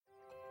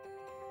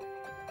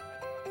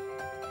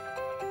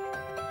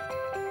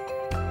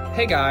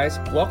Hey guys,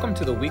 welcome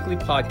to the weekly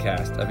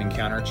podcast of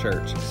Encounter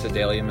Church,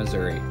 Sedalia,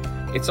 Missouri.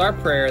 It's our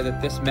prayer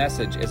that this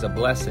message is a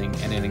blessing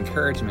and an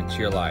encouragement to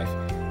your life.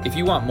 If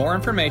you want more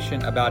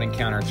information about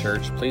Encounter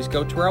Church, please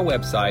go to our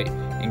website,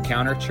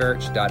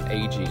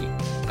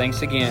 encounterchurch.ag.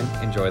 Thanks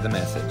again. Enjoy the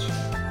message.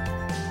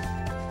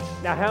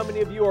 Now, how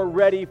many of you are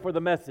ready for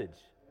the message?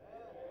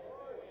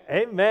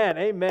 Amen,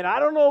 amen. I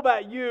don't know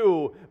about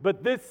you,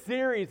 but this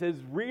series has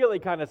really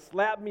kind of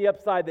slapped me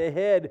upside the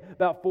head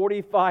about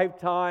 45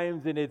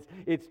 times, and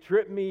it's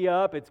tripped me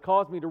up. It's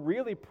caused me to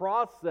really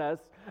process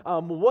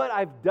what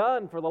I've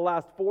done for the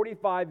last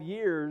 45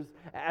 years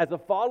as a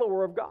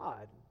follower of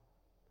God.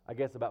 I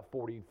guess about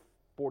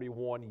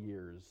 41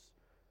 years.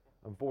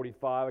 I'm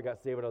 45. I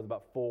got saved when I was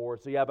about 4.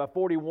 So yeah, about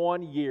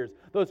 41 years.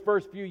 Those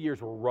first few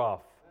years were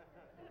rough.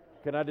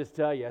 Can I just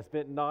tell you, I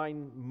spent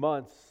 9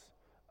 months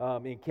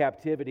in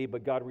captivity,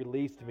 but God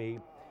released me.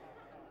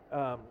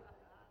 Some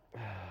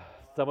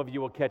of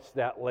you will catch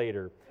that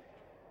later.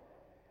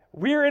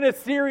 We're in a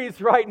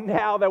series right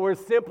now that we're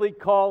simply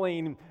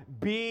calling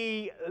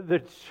Be the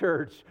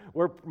Church.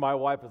 My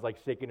wife is like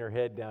shaking her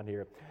head down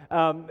here.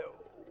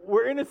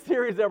 We're in a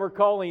series that we're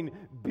calling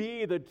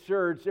Be the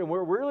Church, and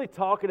we're really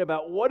talking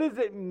about what does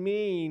it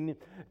mean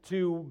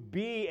to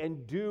be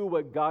and do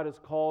what God has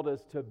called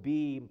us to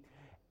be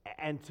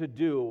and to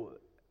do.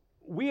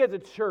 We as a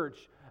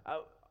church,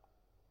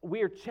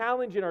 we are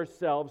challenging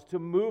ourselves to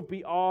move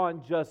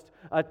beyond just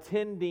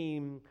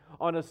attending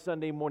on a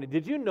Sunday morning.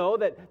 Did you know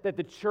that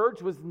the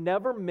church was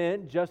never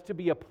meant just to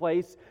be a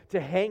place to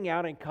hang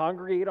out and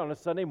congregate on a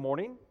Sunday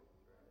morning?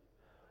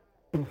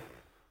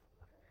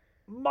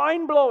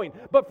 Mind-blowing.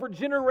 But for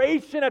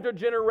generation after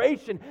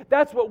generation,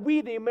 that's what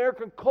we, the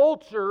American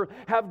culture,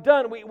 have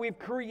done. We've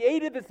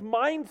created this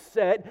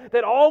mindset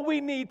that all we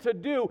need to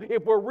do,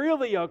 if we're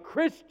really a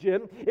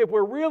Christian, if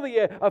we're really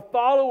a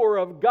follower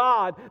of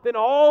God, then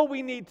all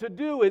we need to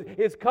do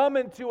is come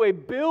into a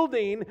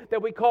building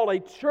that we call a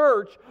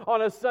church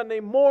on a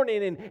Sunday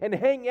morning and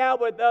hang out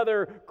with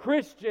other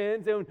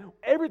Christians, and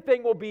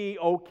everything will be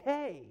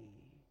okay.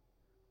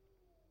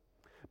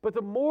 But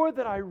the more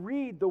that I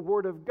read the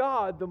Word of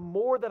God, the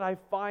more that I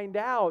find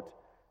out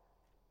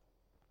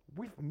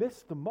we've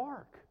missed the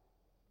mark.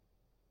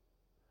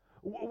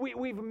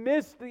 We've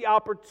missed the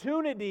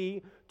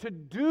opportunity to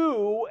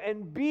do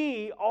and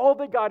be all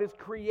that God has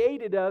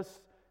created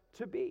us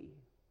to be.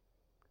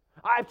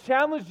 I've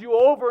challenged you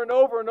over and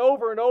over and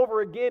over and over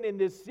again in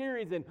this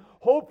series, and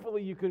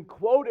hopefully you can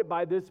quote it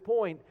by this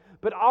point.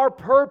 But our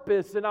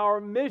purpose and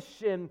our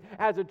mission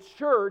as a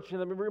church, and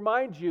let me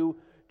remind you,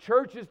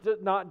 churches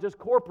not just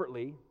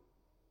corporately,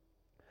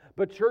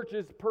 but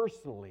churches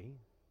personally.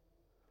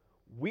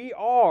 We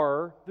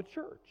are the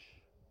church.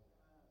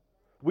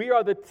 We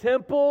are the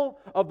temple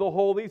of the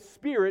Holy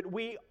Spirit.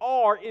 We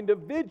are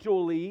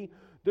individually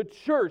the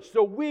church.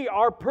 So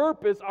our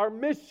purpose, our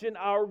mission,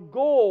 our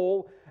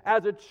goal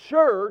as a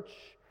church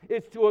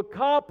is to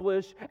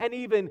accomplish and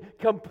even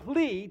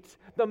complete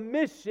the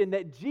mission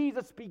that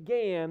Jesus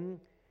began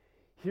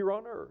here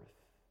on earth.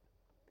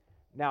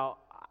 Now,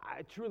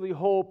 I truly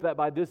hope that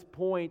by this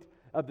point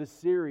of the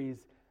series,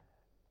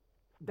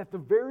 that the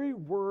very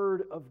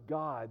Word of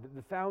God,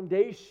 the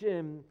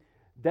foundation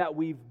that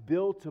we've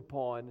built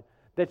upon,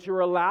 that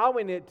you're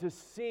allowing it to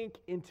sink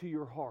into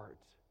your heart.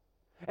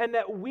 And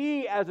that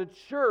we as a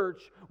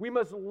church, we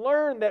must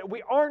learn that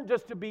we aren't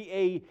just to be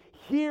a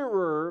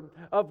hearer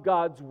of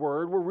God's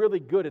Word. We're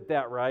really good at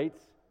that, right?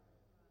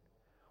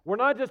 We're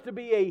not just to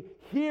be a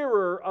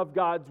hearer of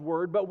God's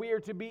Word, but we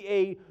are to be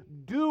a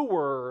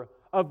doer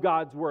of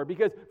God's Word.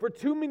 Because for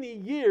too many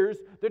years,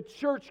 the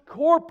church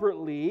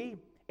corporately,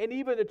 and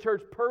even the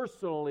church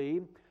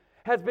personally,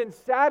 has been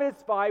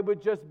satisfied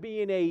with just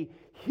being a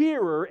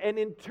hearer, and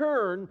in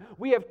turn,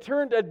 we have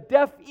turned a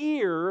deaf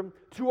ear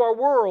to our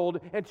world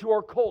and to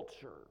our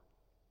culture.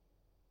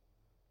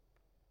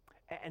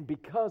 And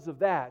because of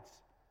that,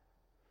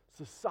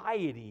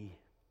 society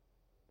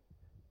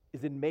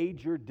is in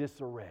major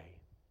disarray.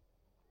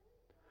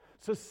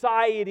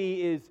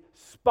 Society is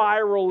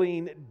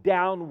spiraling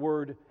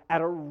downward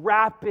at a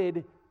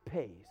rapid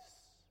pace.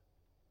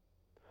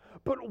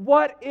 But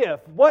what if,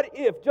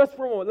 just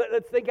for a moment,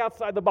 let's think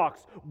outside the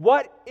box.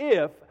 What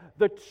if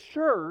the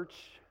church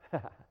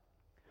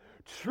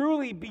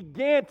truly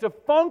began to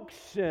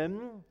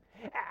function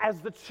as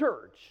the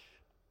church?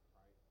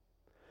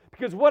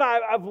 Because what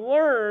I've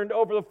learned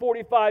over the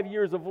 45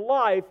 years of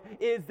life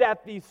is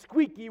that the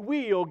squeaky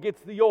wheel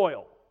gets the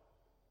oil.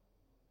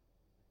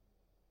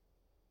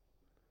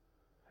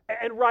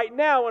 And right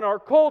now in our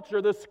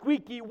culture, the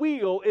squeaky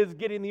wheel is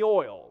getting the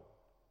oil.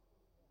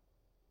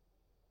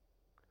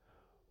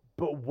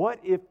 But what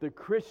if the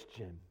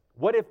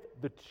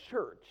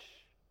church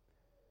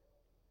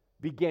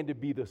began to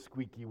be the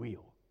squeaky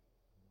wheel?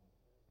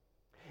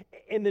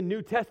 In the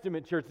New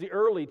Testament church, the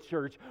early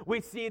church, we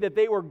see that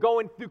they were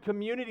going through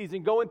communities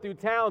and going through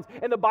towns,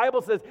 and the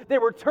Bible says they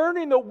were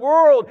turning the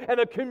world and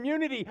the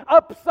community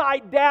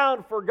upside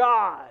down for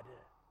God.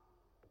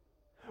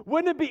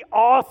 Wouldn't it be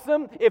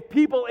awesome if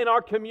people in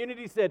our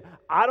community said,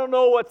 I don't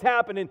know what's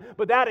happening,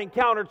 but that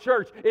Encounter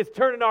Church is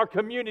turning our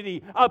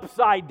community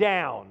upside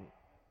down?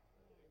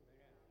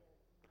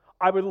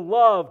 I would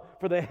love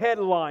for the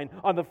headline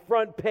on the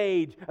front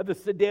page of the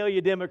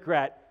Sedalia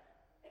Democrat,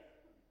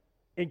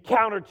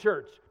 Encounter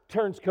Church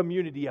turns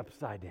community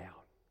upside down.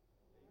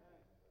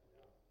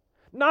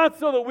 Not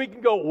so that we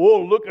can go,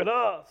 whoa, look at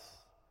us,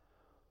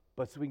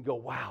 but so we can go,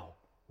 wow,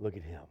 look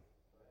at him.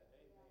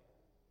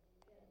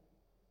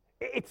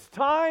 It's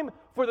time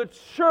for the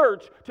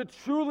church to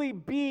truly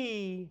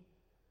be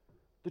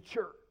the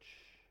church.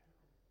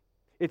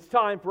 It's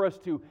time for us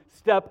to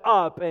step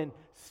up and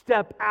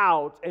step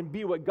out and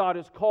be what God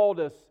has called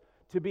us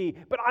to be.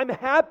 But I'm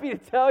happy to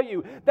tell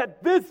you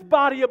that this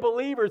body of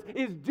believers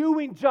is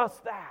doing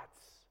just that.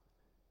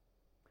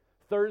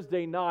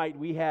 Thursday night,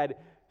 we had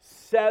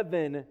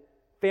 7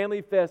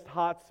 Family Fest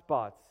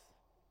hotspots.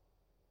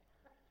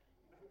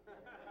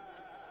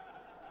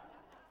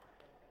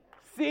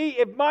 See,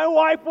 if my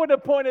wife wouldn't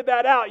have pointed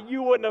that out,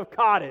 you wouldn't have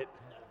caught it.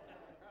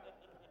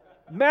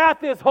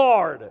 Math is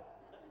hard. Let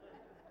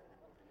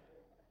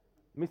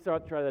me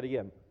try that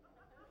again.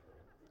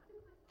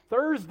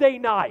 Thursday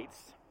nights,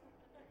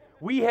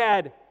 we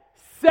had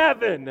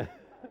 7.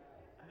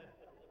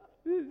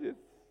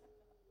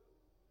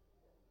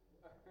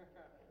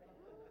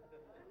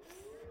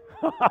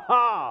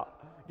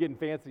 Getting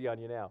fancy on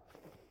you now.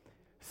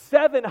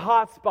 7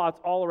 hot spots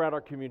all around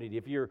our community.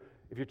 If you're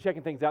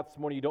checking things out this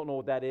morning, you don't know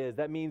what that is.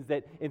 That means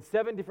that in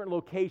 7 different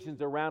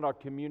locations around our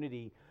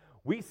community,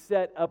 we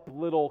set up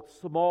little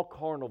small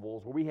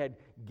carnivals where we had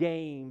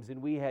games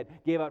and we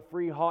gave out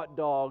free hot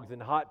dogs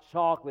and hot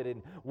chocolate.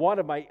 And one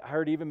of my, I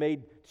heard, even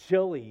made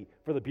chili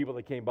for the people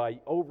that came by.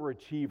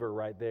 Overachiever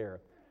right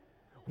there.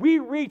 We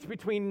reached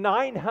between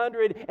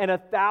 900 and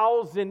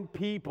 1,000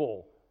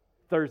 people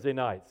Thursday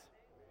nights.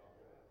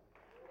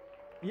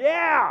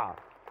 Yeah!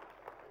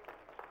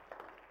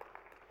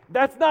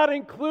 That's not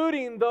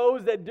including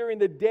those that during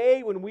the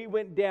day when we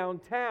went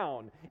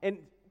downtown. And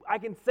I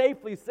can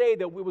safely say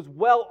that it was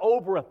well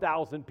over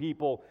 1,000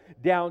 people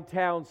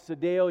downtown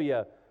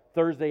Sedalia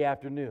Thursday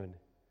afternoon.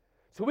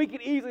 So we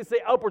can easily say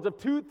upwards of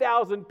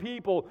 2,000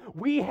 people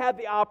we had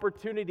the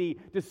opportunity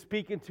to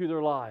speak into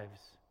their lives.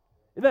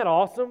 Isn't that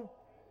awesome?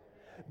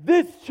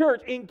 This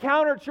church,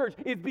 Encounter Church,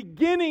 is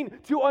beginning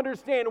to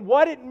understand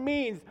what it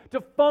means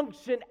to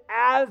function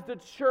as the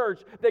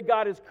church that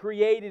God has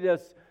created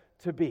us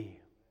to be.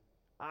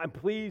 I'm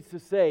pleased to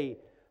say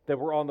that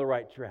we're on the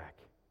right track.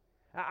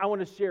 I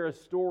want to share a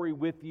story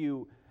with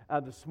you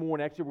this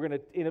morning. Actually, we're going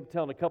to end up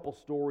telling a couple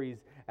stories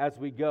as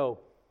we go.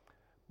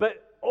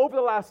 But over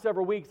the last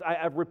several weeks,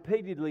 I've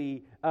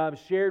repeatedly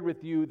shared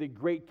with you the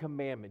Great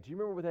Commandment. Do you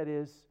remember what that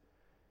is?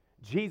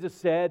 Jesus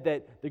said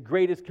that the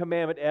greatest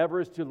commandment ever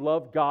is to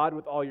love God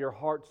with all your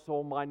heart,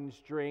 soul, mind, and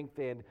strength,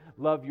 and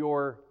love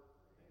your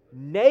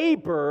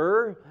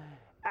neighbor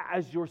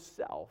as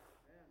yourself.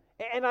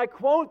 And I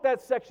quote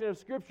that section of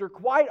Scripture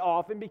quite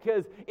often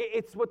because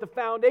it's what the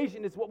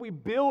foundation, it's what we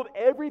build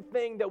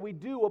everything that we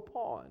do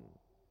upon.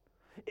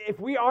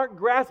 If we aren't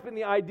grasping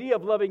the idea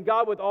of loving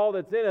God with all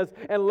that's in us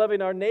and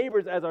loving our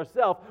neighbors as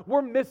ourselves,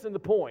 we're missing the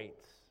point.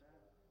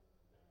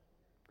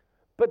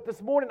 But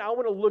this morning, I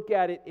want to look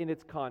at it in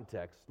its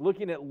context.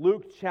 Looking at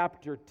Luke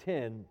chapter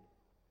 10,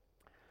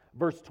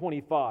 verse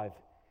 25.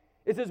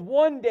 It says,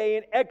 one day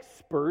an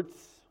expert,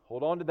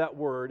 hold on to that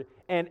word,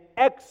 an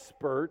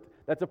expert,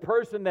 that's a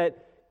person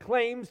that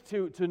claims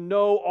to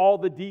know all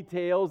the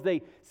details.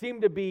 They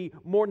seem to be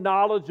more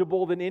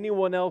knowledgeable than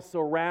anyone else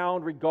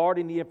around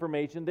regarding the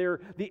information. They're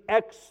the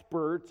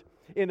expert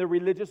in the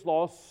religious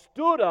law,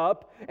 stood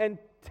up and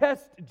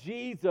tested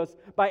Jesus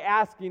by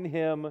asking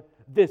him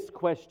this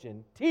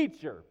question.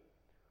 Teacher,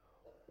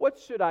 what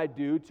should I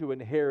do to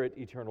inherit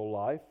eternal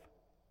life?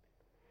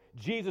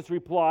 Jesus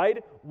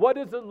replied, what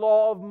does the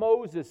law of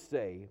Moses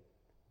say?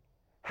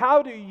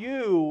 How do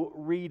you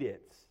read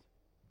it?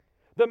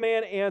 The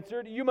man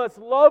answered, you must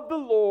love the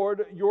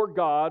Lord your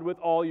God with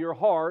all your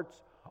heart,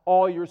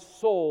 all your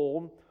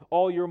soul,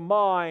 all your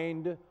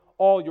mind,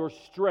 all your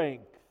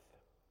strength,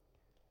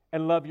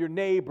 and love your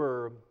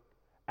neighbor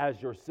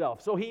as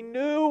yourself. So he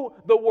knew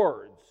the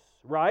words,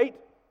 right?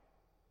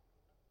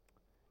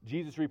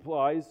 Jesus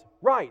replies,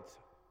 right.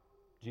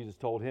 Jesus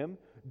told him,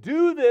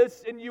 do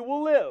this and you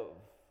will live.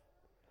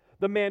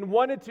 The man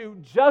wanted to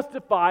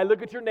justify,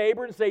 look at your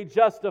neighbor and say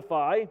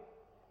justify.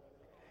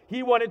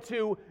 He wanted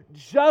to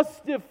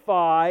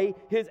justify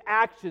his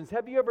actions.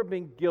 Have you ever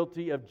been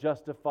guilty of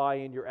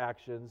justifying your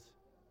actions?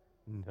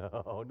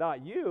 No,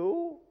 not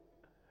you.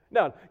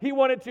 No, he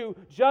wanted to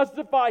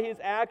justify his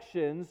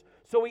actions,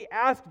 so he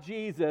asked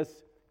Jesus,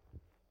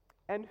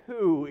 and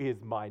who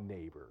is my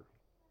neighbor?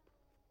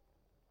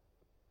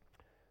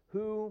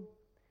 Who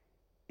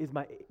is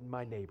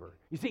my neighbor?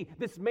 You see,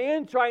 this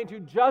man trying to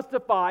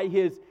justify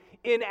his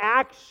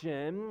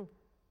inaction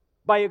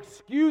by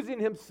excusing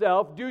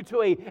himself due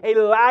to a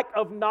lack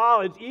of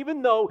knowledge,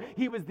 even though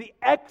he was the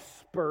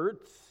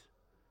expert,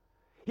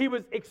 he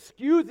was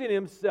excusing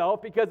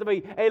himself because of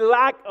a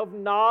lack of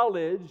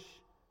knowledge.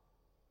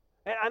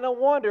 And I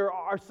wonder,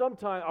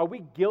 are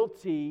we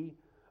guilty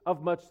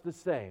of much the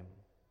same?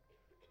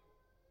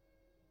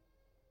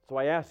 So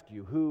I ask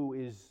you, who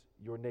is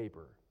your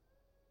neighbor?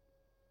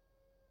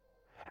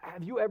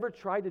 Have you ever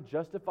tried to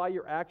justify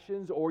your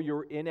actions or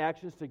your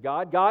inactions to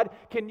God? God,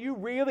 can you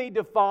really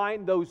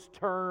define those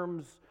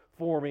terms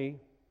for me?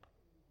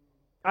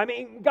 I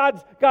mean,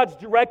 God's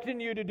directing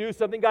you to do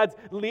something. God's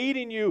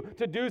leading you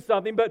to do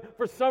something. But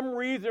for some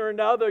reason or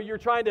another, you're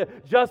trying to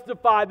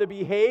justify the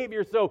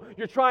behavior. So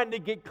you're trying to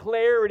get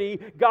clarity.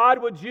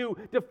 God, would you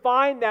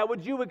define that?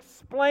 Would you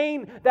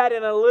explain that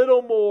in a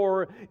little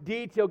more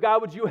detail?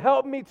 God, would you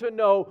help me to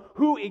know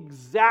who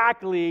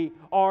exactly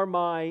are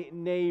my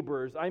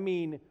neighbors? I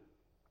mean,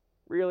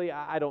 really,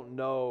 I don't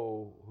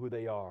know who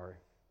they are.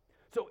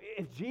 So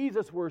if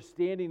Jesus were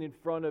standing in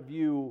front of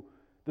you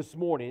this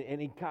morning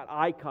and he got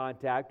eye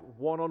contact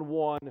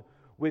one-on-one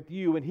with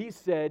you and he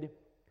said,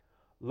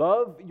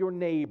 love your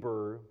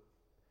neighbor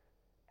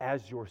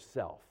as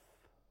yourself,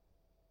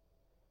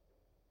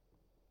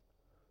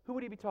 who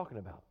would he be talking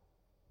about?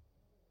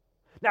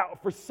 Now,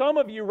 for some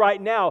of you right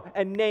now,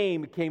 a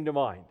name came to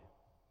mind.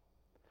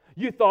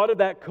 You thought of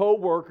that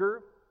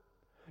coworker.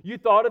 You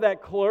thought of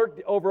that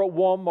clerk over at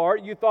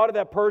Walmart. You thought of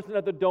that person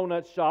at the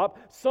donut shop.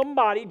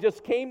 Somebody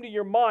just came to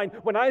your mind.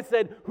 When I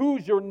said,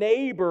 who's your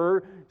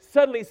neighbor?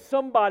 Suddenly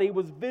somebody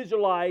was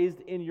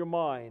visualized in your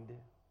mind.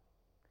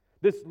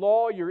 This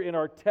lawyer in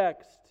our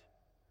text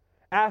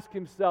asked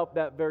himself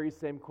that very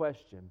same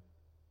question.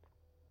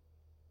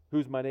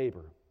 Who's my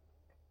neighbor?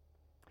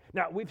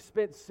 Now, we've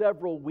spent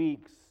several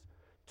weeks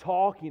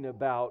talking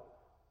about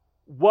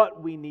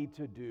what we need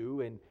to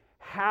do and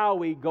how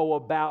we go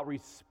about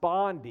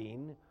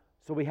responding.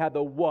 So we have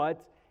the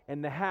what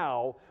and the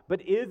how.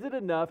 But is it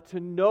enough to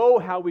know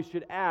how we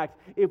should act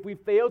if we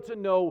fail to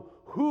know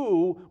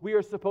who we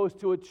are supposed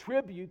to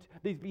attribute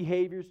these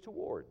behaviors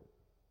toward?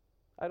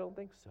 I don't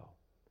think so.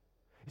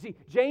 You see,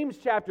 James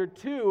chapter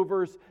 2,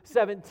 verse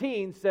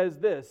 17 says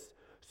this.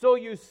 So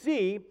you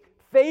see,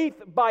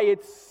 faith by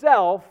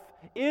itself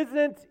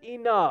isn't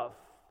enough.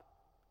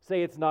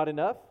 Say it's not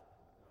enough.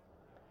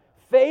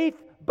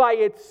 Faith by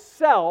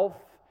itself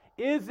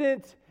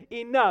isn't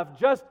enough.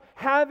 Just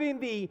having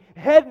the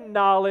head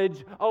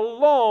knowledge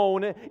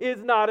alone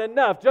is not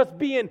enough. Just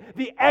being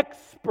the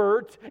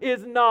expert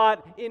is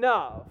not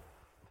enough.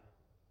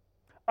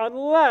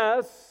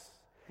 Unless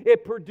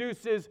it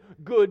produces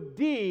good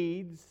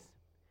deeds,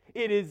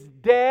 it is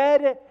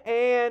dead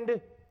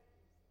and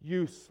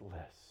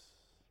useless.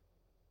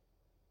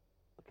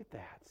 Look at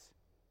that.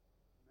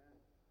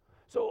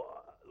 So,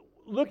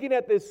 looking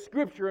at this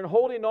scripture and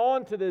holding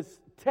on to this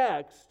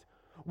text,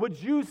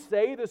 would you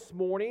say this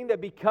morning that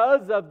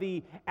because of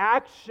the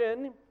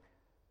action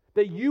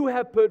that you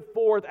have put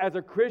forth as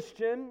a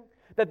Christian,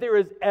 that there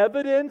is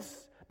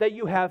evidence that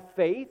you have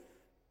faith?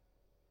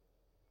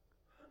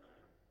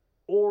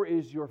 Or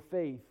is your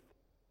faith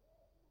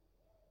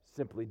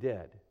simply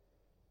dead?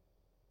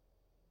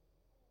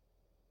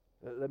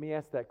 Let me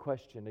ask that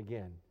question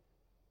again.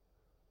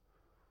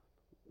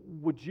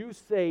 Would you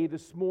say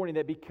this morning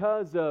that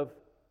because of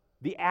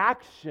the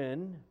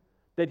action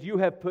that you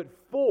have put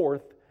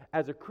forth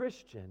as a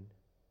Christian,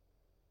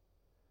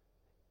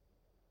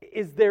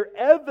 is there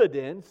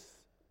evidence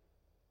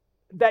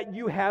that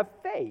you have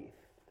faith?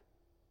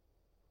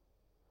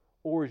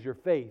 Or is your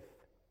faith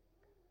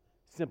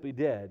simply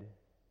dead?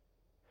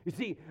 You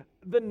see,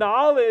 the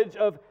knowledge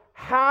of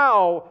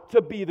how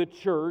to be the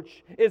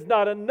church is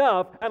not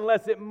enough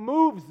unless it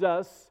moves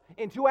us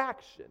into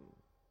action.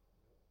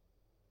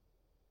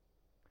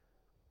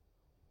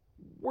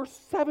 We're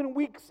 7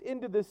 weeks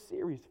into this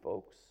series,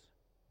 folks.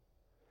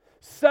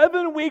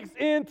 7 weeks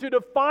into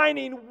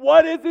defining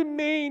what does it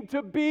mean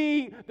to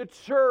be the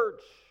church.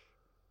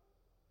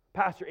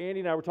 Pastor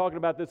Andy and I were talking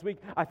about this week.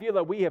 I feel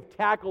that we have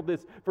tackled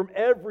this from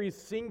every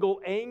single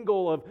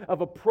angle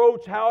of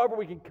approach, however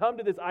we can come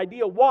to this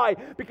idea. Why?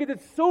 Because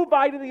it's so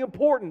vitally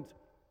important.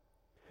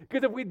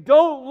 Because if we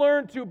don't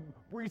learn to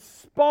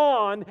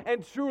respond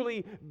and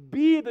truly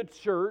be the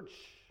church,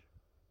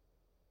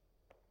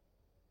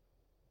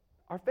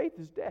 our faith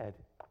is dead.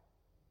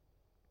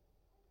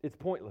 It's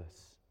pointless.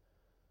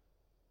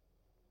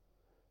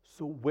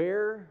 So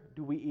where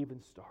do we even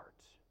start?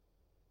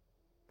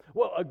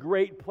 Well, a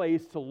great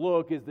place to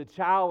look is the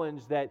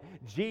challenge that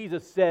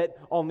Jesus set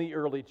on the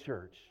early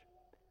church.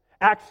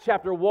 Acts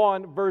chapter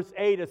 1, verse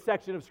 8, a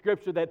section of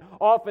Scripture that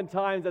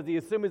oftentimes, as the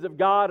Assemblies of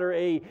God are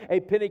a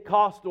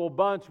Pentecostal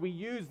bunch, we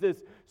use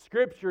this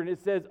Scripture, and it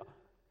says,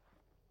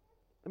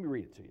 let me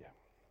read it to you.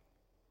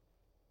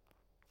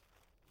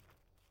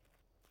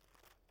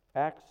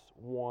 Acts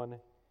 1,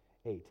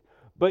 8.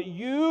 But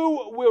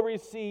you will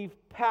receive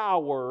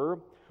power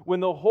when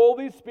the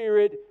Holy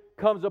Spirit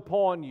comes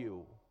upon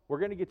you. We're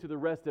going to get to the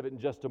rest of it in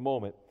just a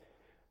moment.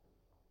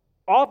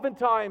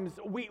 Oftentimes,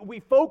 we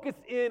focus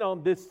in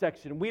on this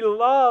section. We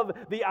love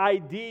the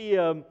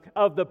idea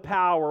of the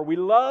power. We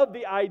love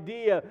the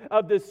idea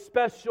of this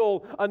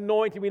special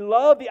anointing. We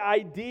love the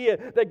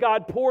idea that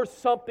God pours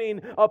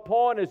something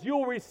upon us.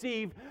 You'll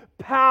receive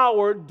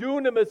power,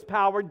 dunamis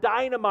power,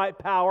 dynamite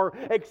power,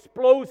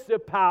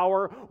 explosive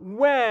power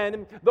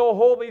when the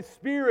Holy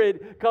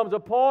Spirit comes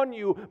upon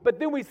you. But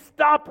then we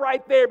stop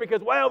right there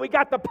because, well, we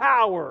got the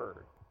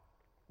power.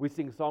 We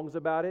sing songs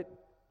about it,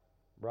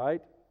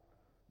 right?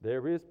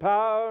 There is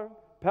power,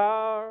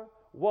 power,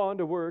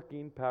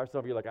 wonder-working power. Some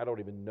of you are like, I don't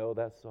even know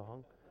that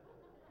song.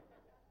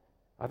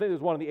 I think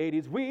there's one in the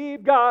 80s.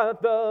 We've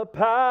got the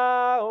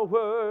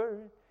power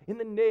in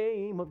the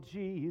name of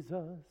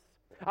Jesus.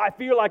 I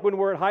feel like when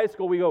we're in high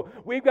school, we go,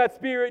 we've got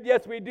Spirit,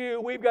 yes we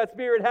do. We've got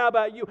Spirit, how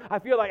about you? I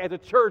feel like as a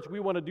church, we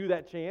want to do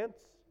that chant.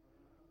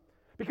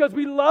 Because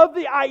we love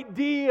the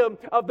idea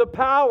of the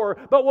power,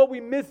 but what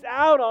we miss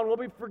out on, what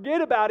we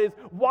forget about is,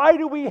 why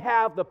do we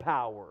have the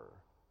power?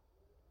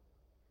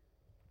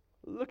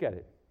 Look at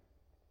it.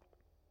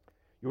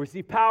 You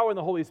receive power and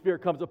the Holy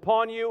Spirit comes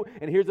upon you.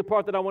 And here's the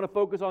part that I want to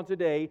focus on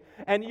today.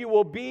 And you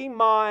will be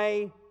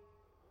my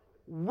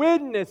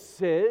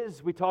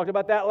witnesses. We talked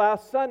about that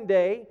last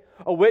Sunday.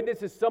 A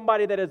witness is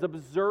somebody that has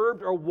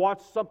observed or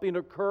watched something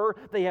occur.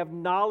 They have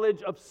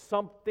knowledge of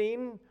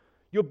something.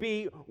 You'll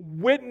be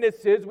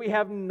witnesses. We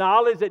have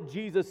knowledge that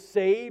Jesus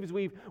saves.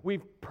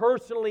 We've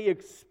personally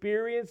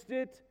experienced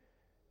it.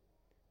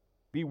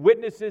 Be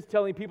witnesses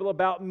telling people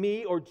about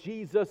me or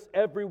Jesus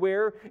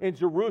everywhere in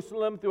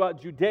Jerusalem,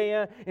 throughout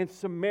Judea, in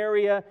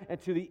Samaria, and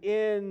to the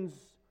ends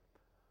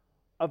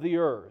of the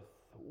earth.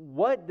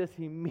 What does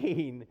he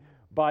mean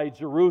by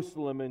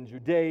Jerusalem and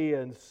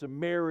Judea and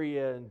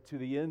Samaria and to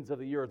the ends of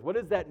the earth? What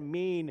does that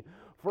mean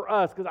for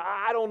us? Because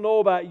I don't know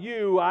about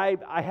you. I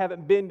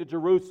haven't been to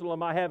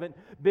Jerusalem. I haven't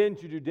been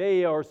to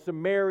Judea or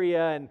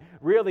Samaria, and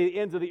really the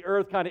ends of the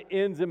earth kind of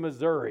ends in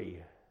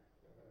Missouri.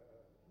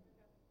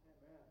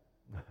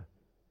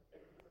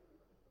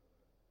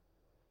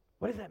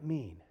 What does that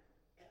mean?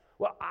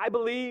 Well, I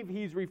believe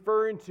he's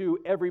referring to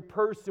every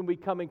person we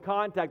come in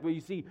contact with.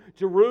 You see,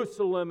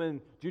 Jerusalem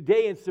and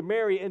Judea and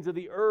Samaria, ends of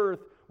the earth,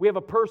 we have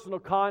a personal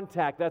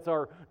contact. That's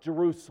our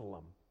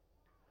Jerusalem.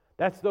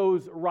 That's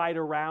those right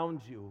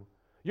around you.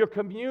 Your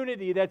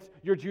community, that's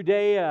your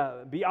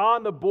Judea.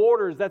 Beyond the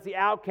borders, that's the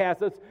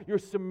outcast. That's your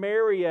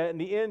Samaria, and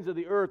the ends of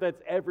the earth,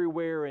 that's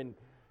everywhere and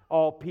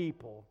all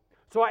people.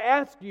 So I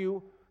ask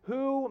you,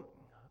 who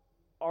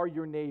are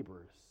your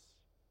neighbors?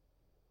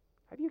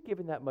 Have you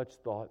given that much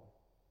thought?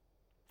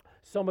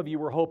 Some of you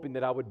were hoping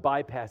that I would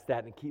bypass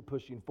that and keep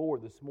pushing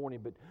forward this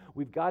morning, but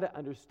we've got to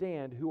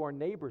understand who our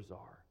neighbors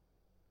are.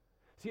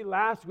 See,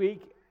 last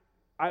week,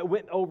 I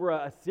went over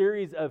a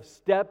series of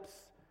steps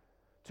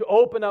to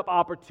open up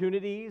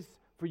opportunities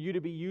for you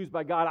to be used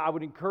by God. I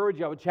would encourage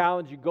you, I would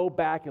challenge you, go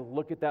back and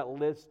look at that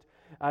list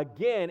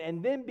again,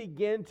 and then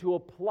begin to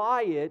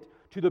apply it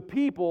to the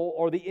people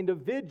or the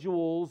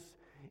individuals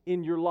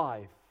in your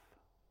life.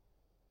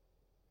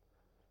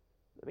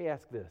 Let me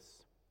ask this.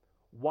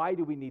 Why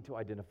do we need to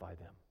identify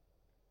them?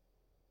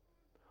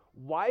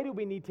 Why do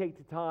we need to take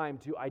the time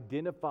to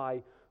identify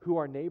who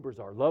our neighbors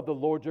are? Love the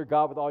Lord your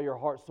God with all your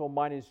heart, soul,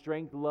 mind, and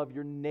strength. Love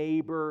your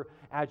neighbor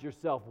as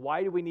yourself.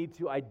 Why do we need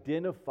to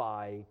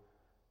identify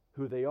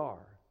who they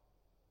are?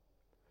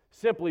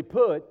 Simply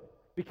put,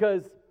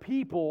 because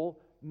people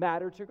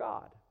matter to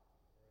God.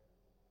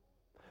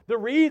 The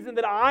reason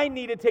that I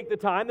need to take the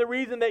time, the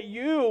reason that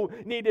you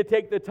need to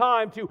take the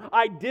time to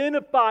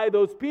identify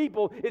those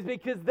people is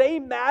because they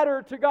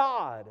matter to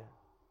God.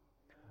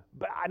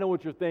 But I know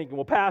what you're thinking.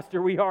 Well,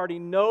 Pastor, we already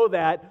know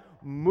that.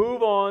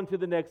 Move on to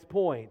the next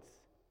point.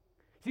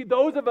 See,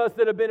 those of us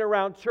that have been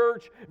around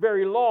church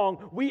very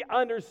long, we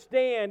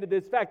understand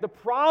this fact. The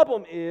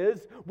problem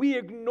is we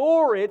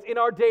ignore it in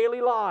our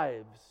daily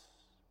lives.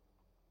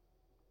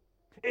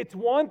 It's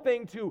one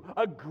thing to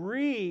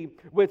agree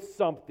with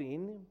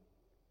something.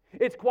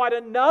 It's quite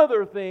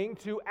another thing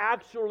to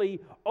actually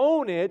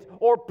own it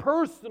or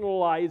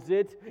personalize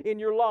it in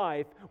your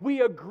life.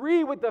 We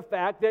agree with the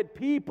fact that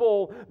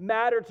people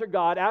matter to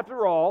God.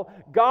 After all,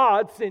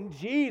 God sent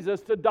Jesus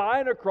to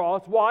die on a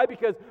cross. Why?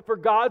 Because for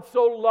God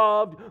so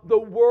loved the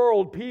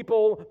world.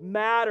 People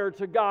matter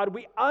to God.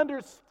 We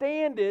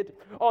understand it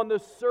on the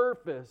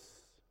surface.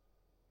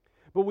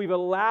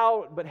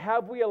 But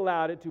have we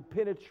allowed it to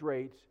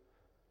penetrate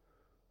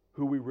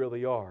who we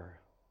really are?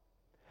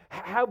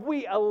 Have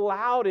we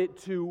allowed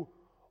it to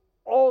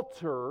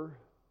alter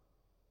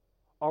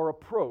our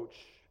approach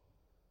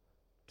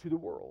to the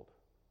world?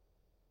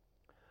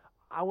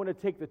 I want to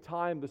take the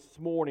time this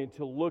morning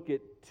to look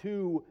at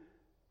two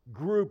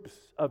groups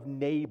of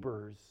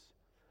neighbors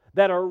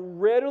that are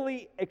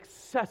readily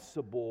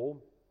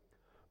accessible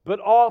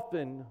but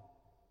often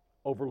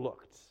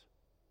overlooked.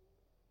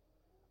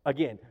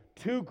 Again,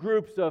 two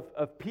groups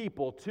of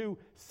people, two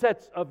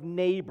sets of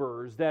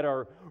neighbors that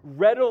are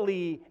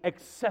readily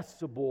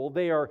accessible.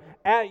 They are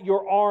at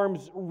your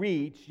arm's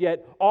reach,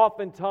 yet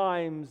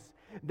oftentimes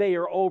they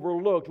are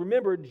overlooked.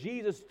 Remember,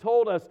 Jesus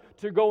told us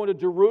to go into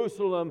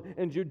Jerusalem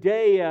and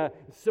Judea,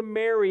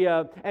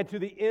 Samaria, and to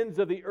the ends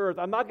of the earth.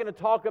 I'm not going to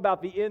talk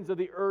about the ends of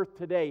the earth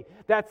today.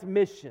 That's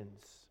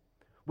missions.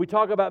 We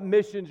talk about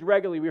missions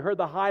regularly. We heard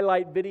the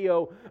highlight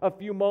video a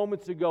few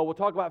moments ago. We'll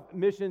talk about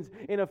missions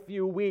in a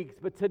few weeks.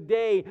 But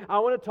today, I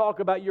want to talk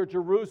about your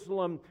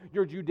Jerusalem,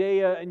 your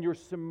Judea, and your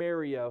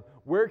Samaria.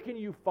 Where can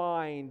you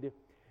find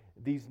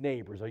these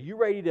neighbors? Are you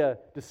ready to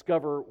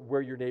discover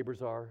where your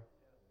neighbors are?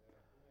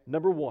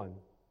 Neighbor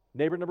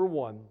number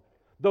one,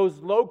 those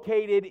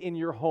located in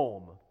your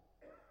home.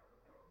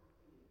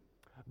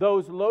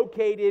 Those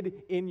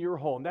located in your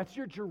home. That's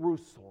your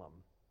Jerusalem.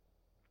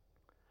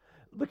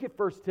 Look at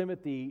 1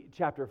 Timothy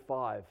chapter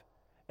 5.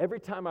 Every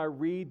time I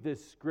read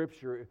this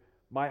scripture,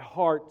 my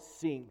heart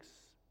sinks.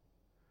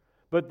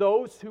 But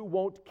those who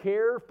won't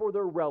care for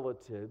their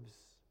relatives,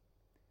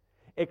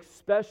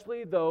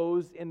 especially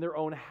those in their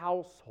own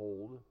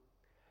household,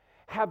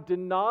 have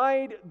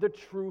denied the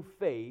true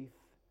faith.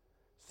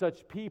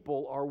 Such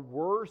people are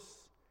worse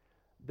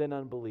than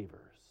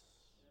unbelievers.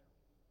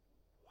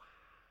 Wow.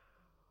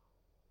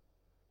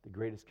 The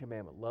greatest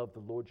commandment, love the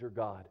Lord your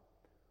God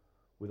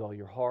with all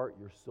your heart,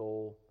 your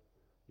soul,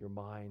 your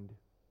mind,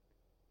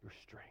 your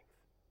strength.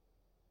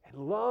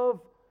 And love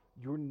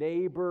your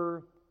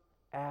neighbor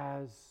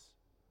as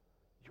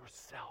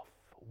yourself.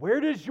 Where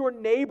does your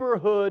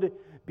neighborhood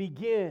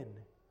begin?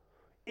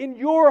 In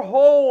your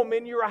home,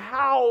 in your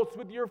house,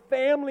 with your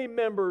family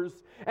members.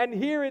 And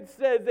here it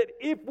says that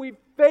if we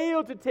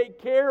fail to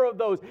take care of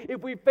those,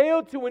 if we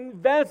fail to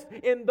invest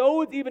in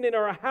those even in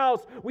our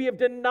house, we have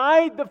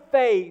denied the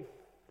faith.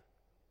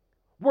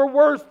 We're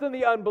worse than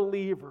the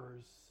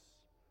unbelievers.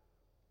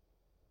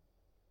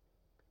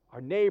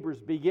 Our neighbors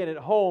begin at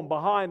home,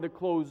 behind the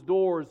closed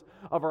doors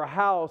of our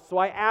house. So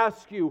I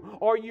ask you,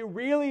 are you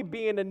really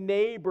being a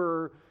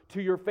neighbor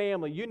to your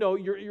family? You know,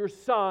 your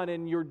son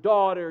and your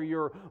daughter,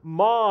 your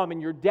mom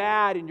and your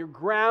dad and your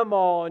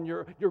grandma and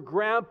your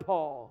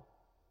grandpa.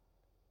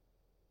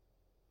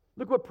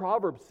 Look what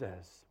Proverbs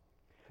says.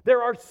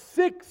 There are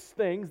 6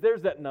 things,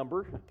 there's that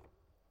number.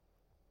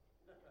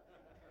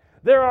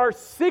 There are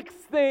 6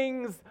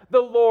 things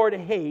the Lord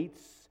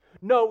hates.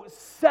 No,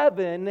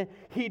 7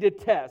 he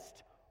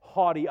detests.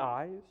 Haughty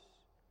eyes,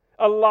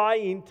 a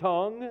lying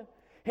tongue,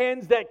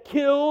 hands that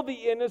kill the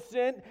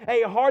innocent,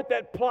 a heart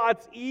that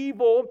plots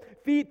evil,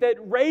 feet that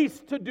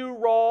race to do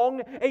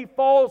wrong, a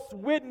false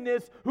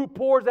witness who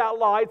pours out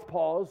lies.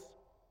 Pause.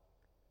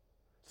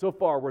 So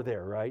far we're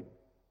there, right?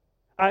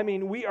 I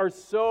mean, we are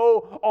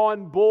so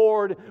on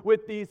board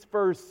with these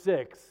first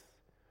 6.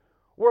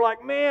 We're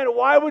like, man,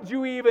 why would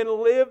you even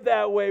live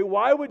that way?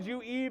 Why would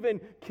you even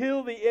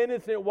kill the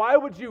innocent? Why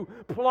would you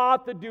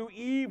plot to do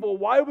evil?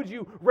 Why would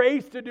you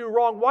race to do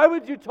wrong? Why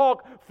would you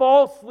talk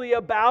falsely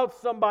about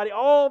somebody?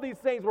 All these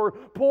things, we're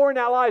pouring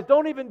out lies.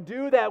 Don't even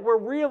do that. We're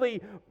really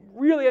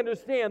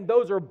understand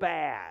those are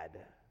bad.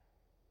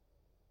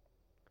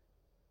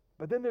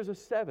 But then there's a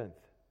 7th.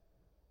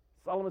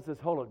 Solomon says,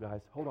 hold on,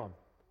 guys, hold on.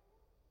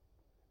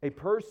 A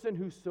person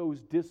who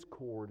sows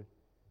discord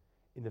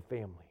in the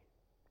family.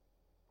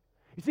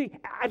 You see,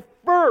 at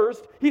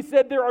first, he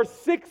said there are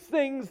 6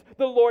 things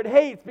the Lord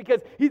hates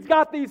because he's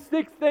got these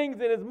 6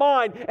 things in his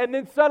mind. And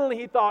then suddenly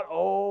he thought,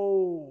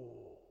 oh,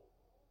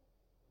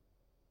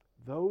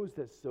 those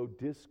that sow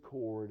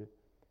discord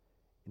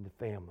in the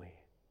family.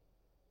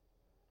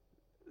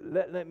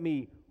 Let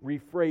me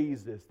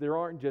rephrase this. There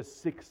aren't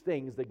just 6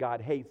 things that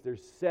God hates.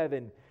 There's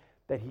 7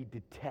 that he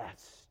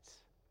detests.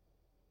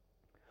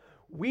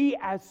 We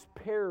as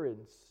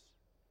parents,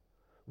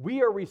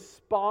 we are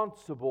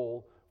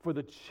responsible for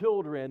the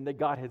children that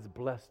God has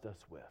blessed us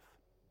with.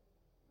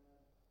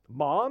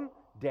 Mom,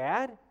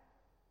 Dad,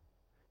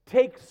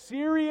 take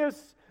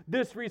serious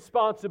this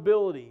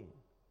responsibility.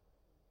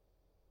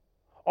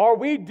 Are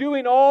we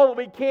doing all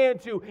we can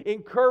to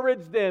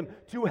encourage them,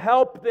 to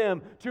help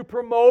them, to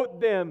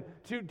promote them,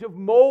 to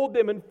mold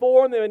them and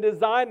form them and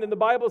design them? The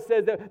Bible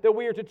says that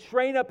we are to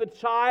train up a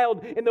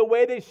child in the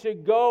way they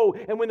should go,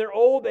 and when they're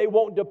old, they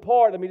won't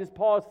depart. Let me just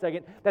pause a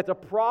second. That's a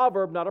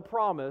proverb, not a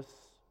promise.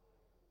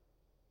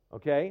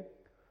 Okay?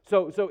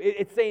 So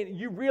it's saying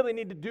you really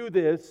need to do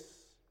this.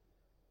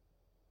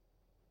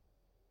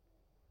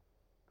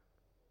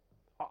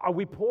 Are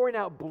we pouring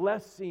out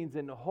blessings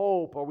and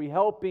hope? Are we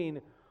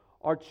helping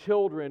our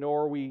children,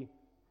 or are we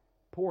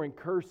pouring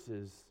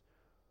curses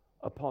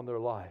upon their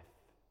life?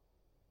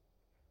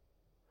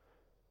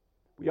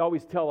 We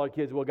always tell our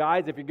kids, well,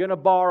 guys, if you're going to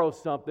borrow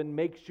something,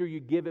 make sure you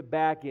give it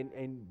back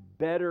in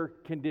better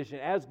condition,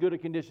 as good a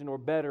condition or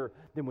better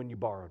than when you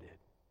borrowed it.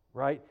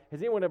 Right?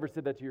 Has anyone ever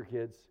said that to your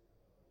kids?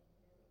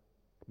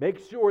 Make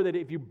sure that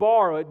if you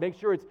borrow it, make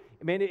sure it's,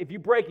 if you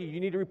break it, you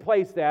need to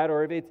replace that.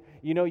 Or if it's,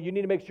 you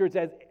need to make sure it's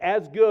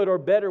as good or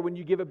better when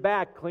you give it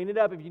back. Clean it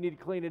up if you need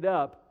to clean it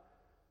up.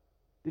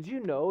 Did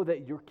you know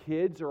that your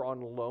kids are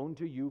on loan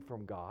to you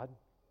from God?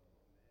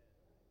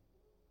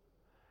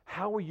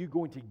 How are you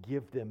going to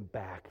give them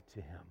back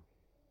to Him?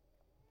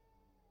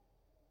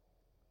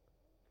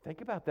 Think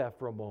about that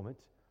for a moment.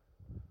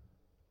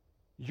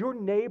 Your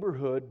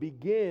neighborhood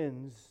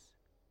begins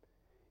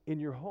in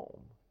your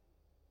home.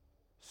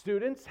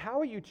 Students, how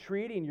are you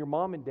treating your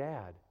mom and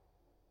dad?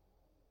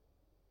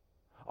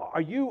 Are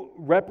you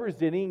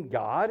representing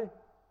God?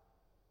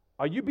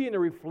 Are you being a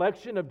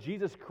reflection of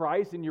Jesus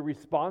Christ in your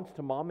response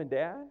to mom and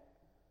dad?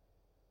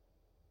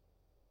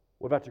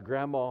 What about your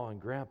grandma and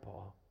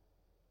grandpa?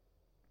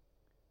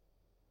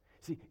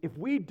 See, if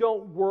we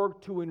don't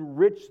work to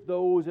enrich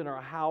those in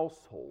our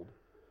household,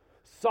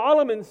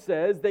 Solomon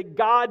says that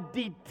God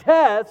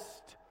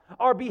detests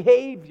our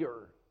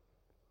behavior.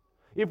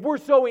 If we're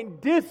sowing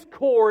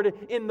discord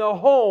in the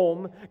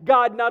home,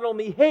 God not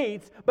only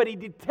hates, but He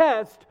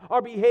detests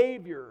our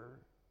behavior.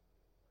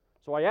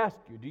 So I ask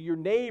you, do your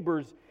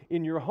neighbors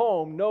in your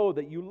home know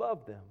that you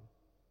love them?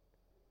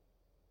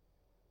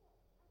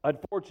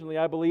 Unfortunately,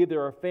 I believe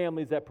there are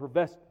families that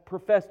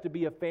profess to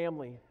be a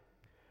family,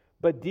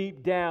 but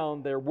deep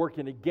down they're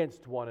working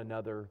against one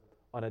another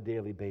on a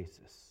daily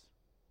basis.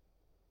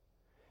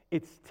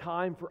 It's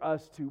time for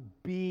us to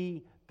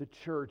be the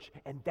church,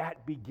 and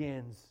that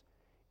begins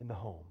in the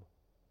home.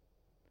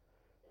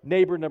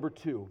 Neighbor number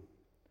 2,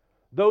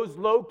 those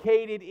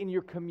located in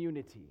your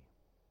community,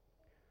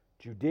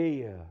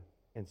 Judea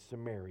and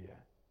Samaria.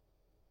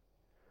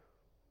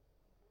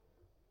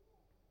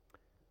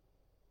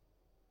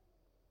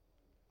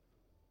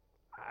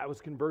 I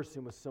was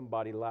conversing with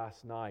somebody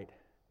last night.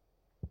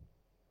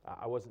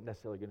 I wasn't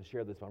necessarily going to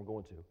share this, but I'm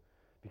going to.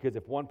 Because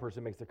if one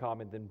person makes a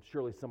comment, then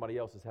surely somebody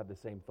else has had the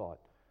same thought.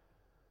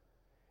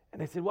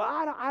 And they said, well,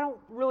 I don't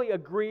really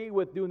agree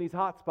with doing these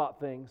hotspot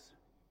things.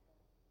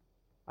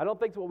 I don't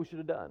think it's what we should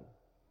have done.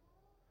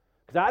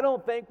 Because I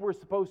don't think we're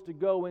supposed to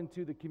go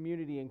into the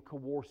community and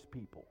coerce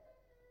people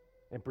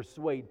and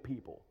persuade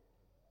people.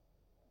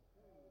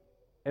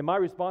 And my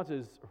response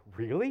is,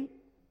 really?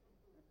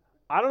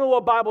 I don't know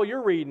what Bible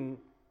you're reading,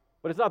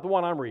 but it's not the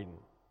one I'm reading.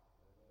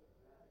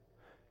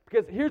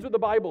 Because here's what the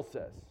Bible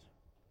says.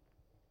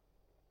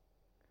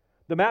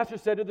 The master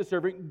said to the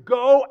servant,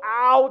 go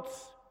out.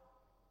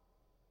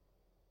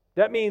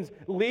 That means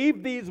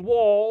leave these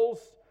walls,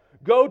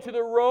 go to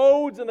the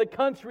roads and the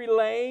country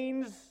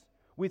lanes.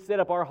 We set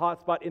up our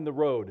hotspot in the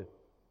road.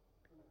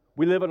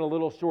 We live on a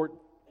little short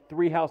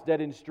 3-house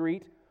dead-end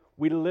street.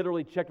 We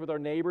literally checked with our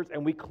neighbors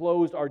and we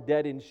closed our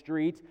dead-end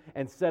street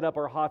and set up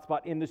our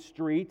hotspot in the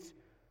street.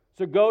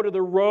 So go to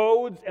the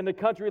roads and the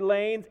country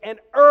lanes and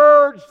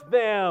urge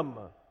them.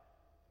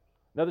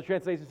 Another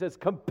translation says,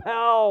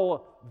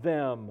 compel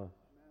them.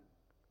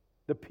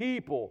 The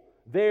people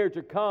there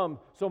to come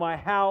so my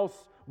house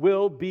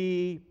will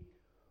be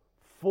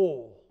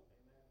full.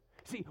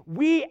 See,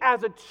 we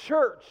as a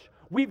church,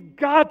 we've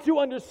got to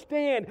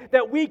understand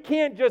that we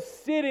can't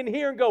just sit in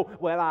here and go,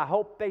 well, I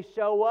hope they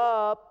show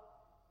up.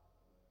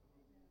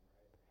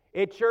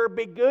 It'd sure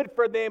be good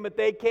for them if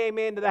they came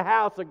into the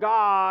house of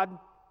God.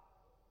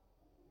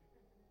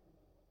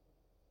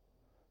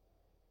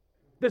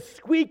 The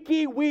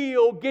squeaky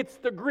wheel gets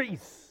the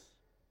grease.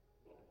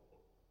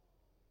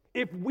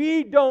 If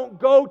we don't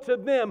go to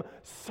them,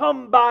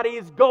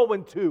 somebody's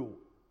going to.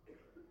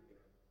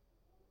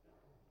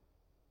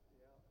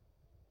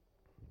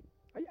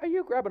 Are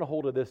you grabbing a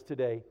hold of this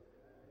today?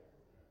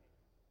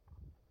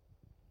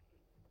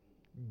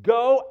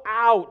 Go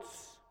out.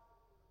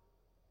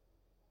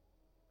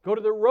 Go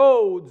to the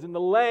roads and the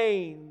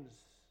lanes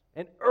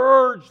and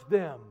urge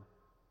them.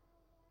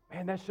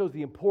 Man, that shows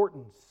the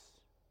importance.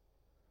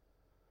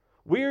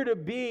 We are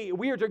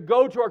to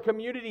go to our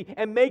community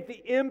and make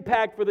the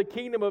impact for the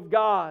kingdom of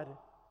God.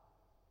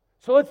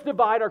 So let's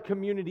divide our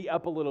community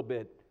up a little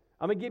bit.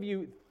 I'm going to give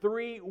you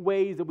 3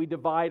 ways that we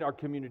divide our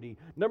community.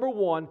 Number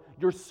 1,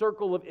 your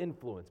circle of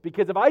influence.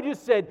 Because if I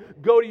just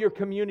said, go to your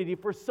community,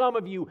 for some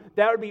of you,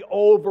 that would be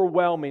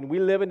overwhelming. We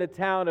live in a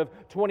town of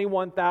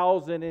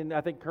 21,000 and I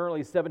think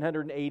currently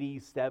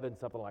 787,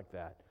 something like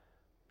that.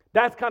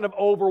 That's kind of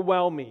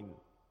overwhelming.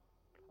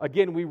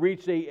 Again, we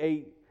reach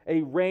a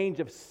range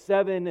of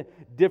 7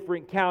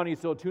 different counties,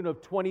 so a tune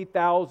of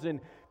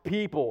 20,000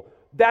 people.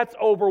 That's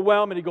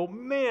overwhelming to go,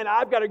 man,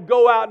 I've got to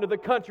go out into the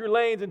country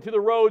lanes and to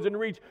the roads and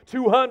reach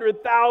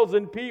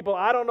 200,000 people.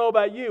 I don't know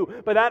about you,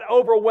 but that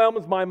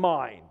overwhelms my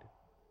mind.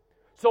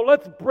 So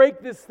let's break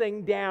this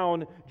thing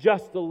down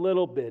just a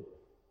little bit.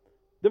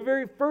 The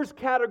very first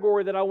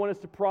category that I want us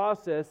to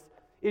process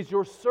is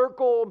your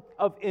circle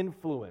of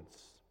influence.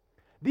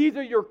 These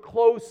are your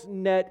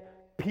close-knit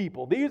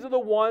people. These are the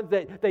ones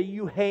that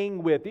you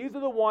hang with. These are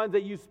the ones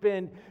that you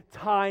spend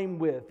time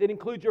with. It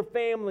includes your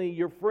family,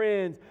 your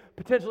friends,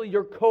 potentially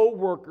your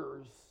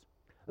co-workers.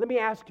 Let me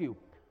ask you,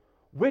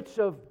 which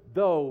of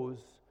those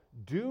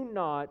do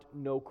not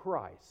know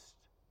Christ?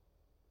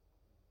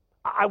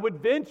 I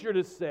would venture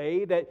to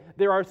say that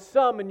there are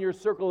some in your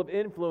circle of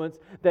influence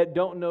that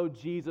don't know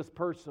Jesus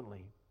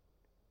personally.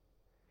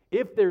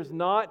 If there's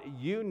not,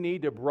 you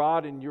need to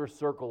broaden your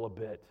circle a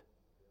bit.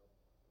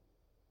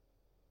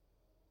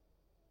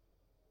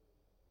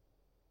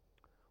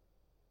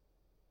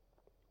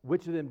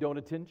 Which of them don't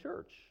attend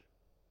church?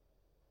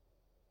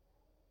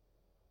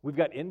 We've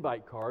got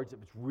invite cards.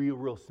 It's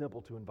real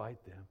simple to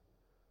invite them.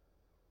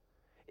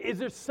 Is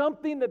there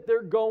something that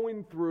they're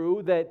going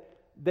through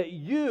that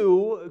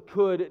you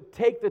could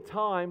take the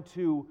time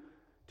to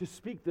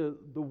speak the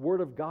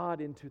Word of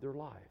God into their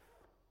life?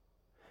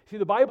 See,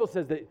 the Bible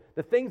says that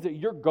the things that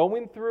you're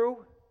going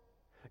through,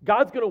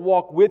 God's going to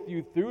walk with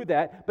you through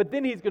that, but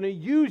then He's going to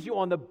use you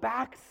on the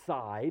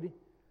backside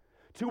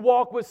to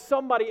walk with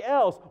somebody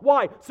else.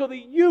 Why? So that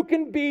you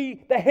can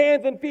be the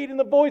hands and feet and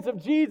the voice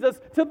of Jesus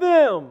to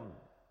them.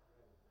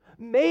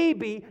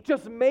 Maybe,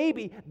 just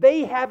maybe,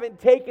 they haven't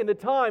taken the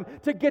time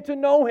to get to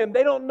know Him.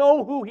 They don't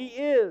know who He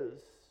is.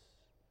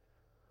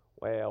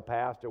 Well,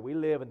 Pastor, we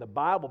live in the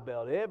Bible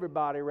Belt.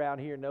 Everybody around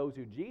here knows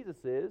who Jesus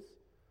is.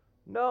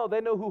 No, they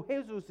know who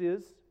Jesus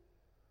is,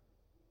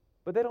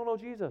 but they don't know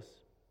Jesus.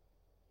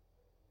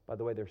 By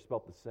the way, they're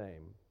spelt the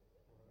same.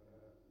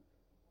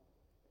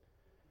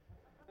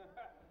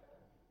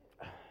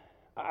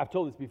 I've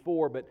told this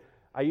before, but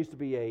I used to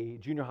be a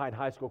junior high and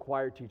high school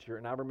choir teacher,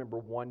 and I remember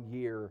one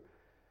year,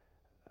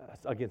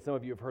 again, some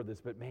of you have heard this,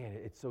 but man,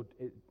 it's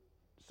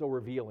so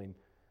revealing.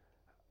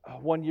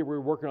 One year we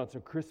were working on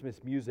some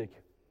Christmas music,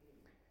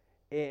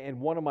 and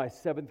one of my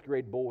 7th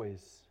grade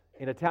boys,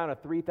 in a town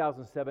of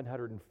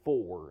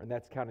 3,704, and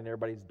that's counting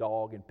everybody's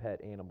dog and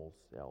pet animals.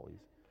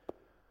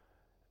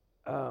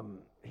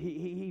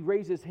 He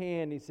raised his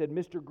hand and he said,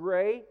 "Mr.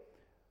 Gray,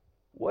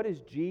 what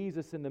does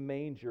Jesus in the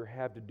manger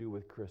have to do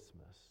with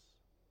Christmas?"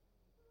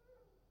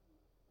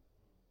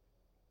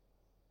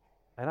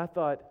 And I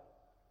thought,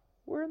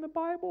 we're in the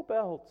Bible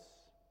Belts.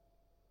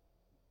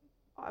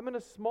 I'm in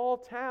a small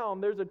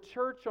town. There's a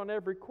church on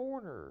every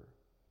corner.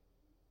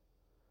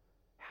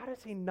 How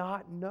does he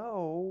not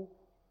know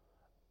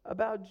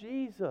about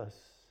Jesus?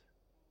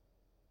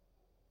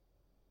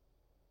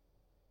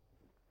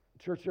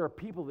 Church, there are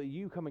people that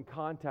you come in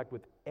contact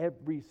with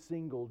every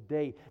single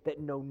day that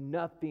know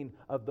nothing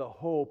of the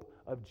hope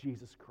of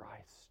Jesus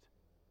Christ.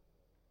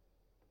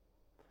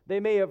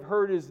 They may have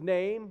heard His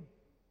name.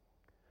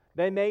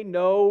 They may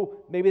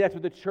know, maybe that's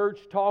what the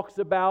church talks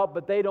about,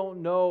 but they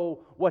don't know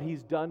what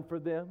He's done for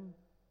them.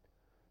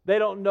 They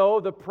don't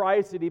know the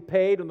price that He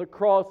paid on the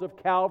cross of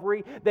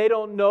Calvary. They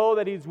don't know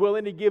that He's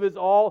willing to give His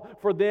all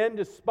for them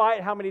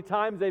despite how many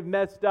times they've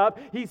messed up.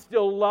 He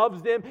still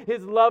loves them.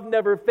 His love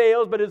never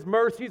fails, but His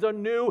mercies are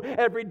new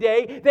every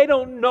day. They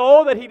don't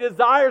know that He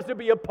desires to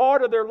be a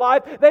part of their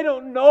life. They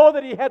don't know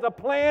that He has a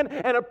plan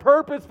and a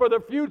purpose for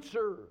the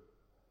future.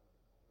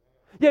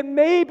 Yet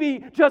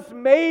maybe, just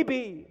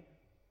maybe,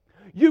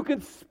 you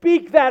can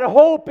speak that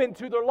hope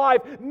into their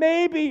life.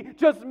 Maybe,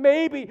 just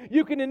maybe,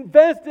 you can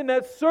invest in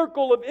that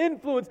circle of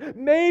influence.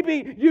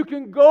 Maybe you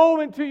can go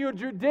into your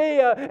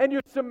Judea and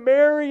your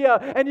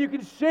Samaria and you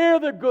can share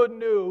the good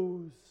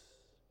news.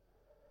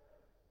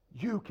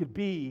 You could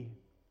be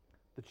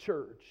the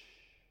church.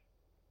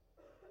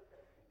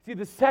 See,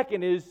 the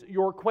second is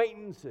your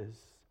acquaintances.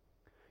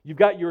 You've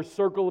got your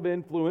circle of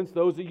influence,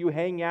 those that you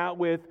hang out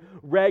with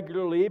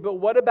regularly, but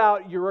what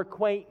about your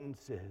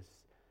acquaintances?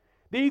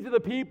 These are the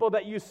people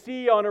that you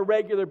see on a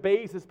regular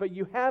basis, but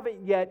you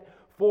haven't yet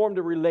formed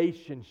a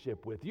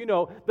relationship with. You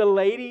know, the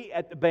lady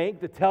at the bank,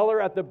 the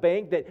teller at the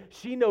bank, that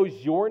she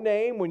knows your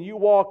name. When you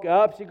walk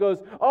up, she goes,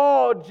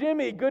 "Oh,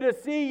 Jimmy, good to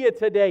see you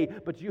today."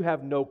 But you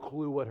have no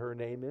clue what her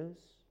name is.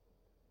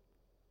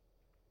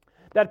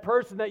 That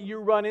person that you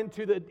run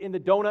into in the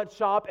donut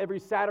shop every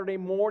Saturday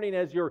morning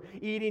as you're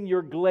eating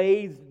your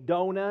glazed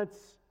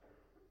donuts.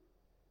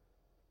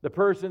 The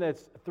person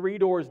that's 3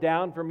 doors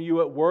down from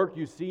you at work,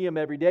 you see them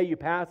every day, you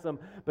pass them,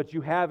 but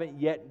you haven't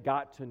yet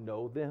got to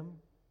know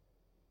them.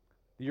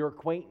 Your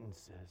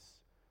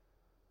acquaintances.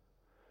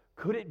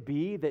 Could it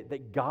be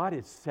that God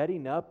is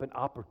setting up an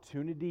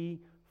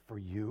opportunity for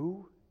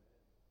you?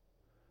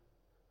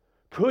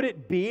 Could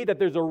it be that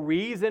there's a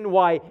reason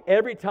why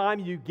every time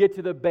you get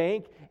to the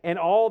bank and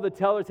all the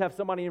tellers have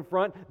somebody in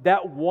front,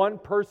 that one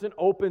person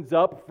opens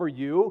up for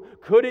you?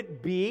 Could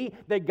it be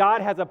that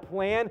God has a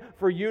plan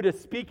for you to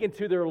speak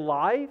into their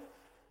life?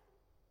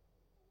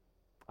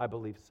 I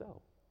believe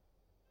so.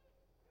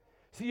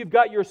 So you've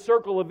got your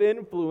circle of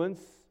influence,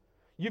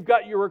 you've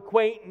got your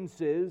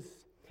acquaintances,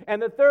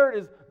 and the third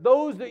is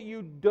those that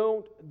you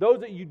don't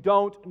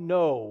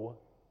know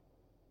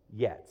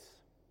yet.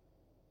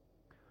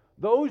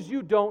 Those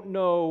you don't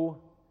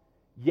know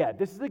yet.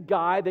 This is the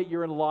guy that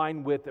you're in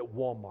line with at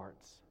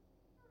Walmart's.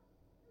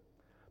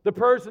 The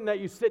person that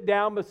you sit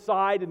down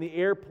beside in the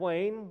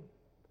airplane.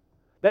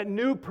 That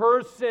new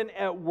person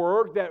at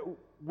work, that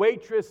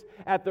waitress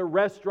at the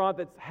restaurant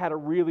that's had a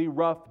really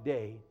rough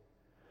day.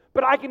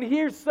 But I can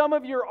hear some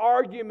of your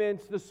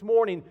arguments this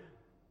morning.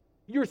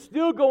 You're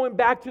still going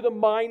back to the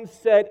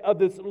mindset of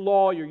this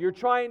lawyer. You're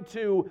trying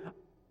to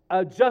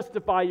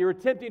you're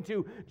attempting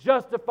to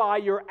justify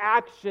your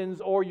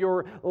actions or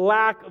your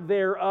lack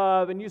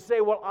thereof. And you say,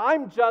 well,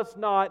 I'm just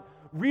not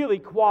really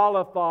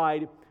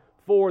qualified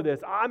for this.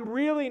 I'm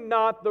really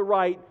not the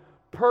right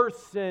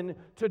person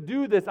to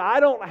do this. I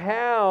don't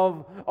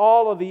have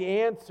all of the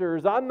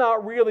answers. I'm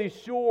not really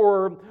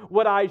sure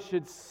what I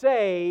should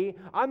say.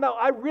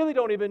 I really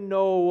don't even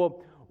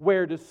know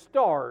where to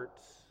start.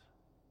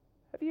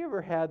 Have you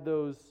ever had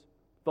those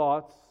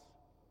thoughts?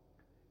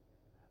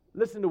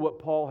 Listen to what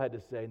Paul had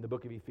to say in the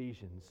book of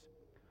Ephesians.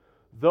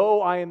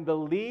 Though I am the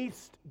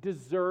least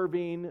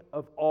deserving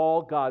of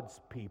all God's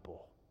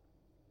people,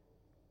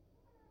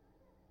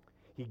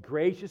 He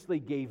graciously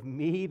gave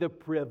me the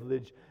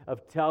privilege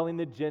of telling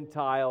the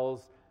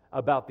Gentiles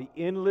about the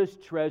endless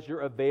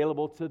treasure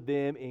available to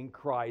them in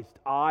Christ.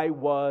 I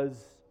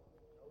was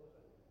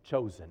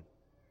chosen.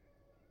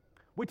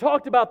 We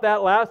talked about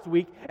that last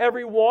week.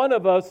 Every one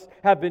of us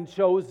have been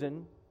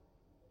chosen.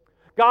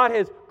 God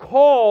has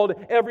called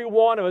every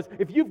one of us.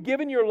 If you've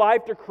given your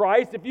life to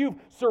Christ, if you've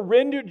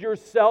surrendered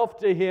yourself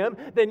to Him,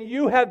 then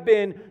you have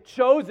been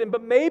chosen.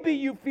 But maybe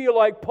you feel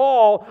like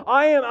Paul,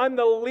 I'm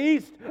the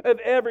least of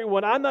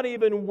everyone. I'm not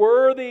even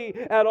worthy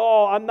at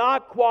all. I'm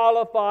not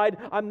qualified.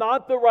 I'm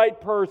not the right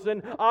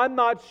person. I'm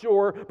not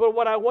sure. But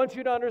what I want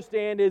you to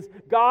understand is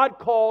God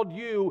called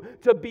you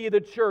to be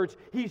the church.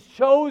 He's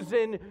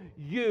chosen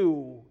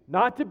you,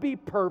 not to be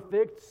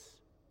perfect.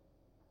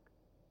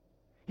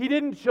 He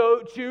didn't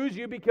choose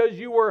you because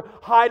you were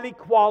highly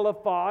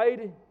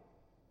qualified.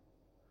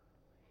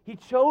 He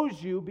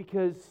chose you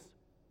because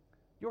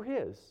you're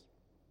His.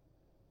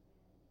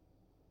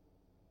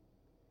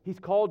 He's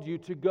called you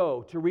to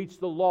go, to reach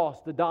the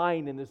lost, the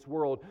dying in this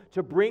world,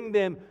 to bring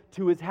them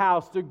to His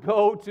house, to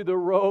go to the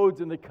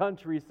roads and the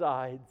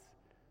countrysides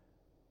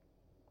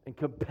and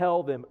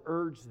compel them,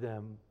 urge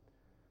them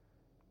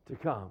to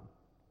come.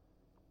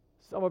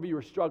 Some of you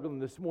are struggling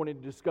this morning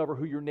to discover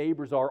who your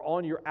neighbors are.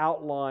 On your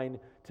outline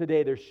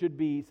today, there should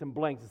be some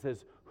blanks that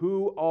says,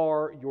 who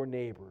are your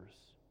neighbors?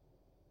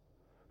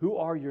 Who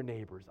are your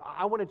neighbors?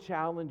 I want to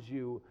challenge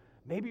you,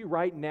 maybe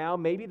right now,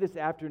 maybe this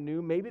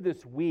afternoon, maybe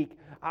this week.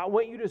 I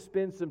want you to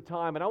spend some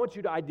time, and I want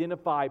you to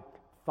identify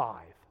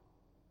 5.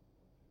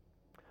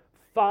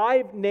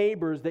 5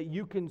 neighbors that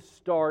you can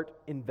start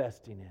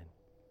investing in.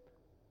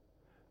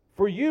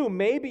 For you,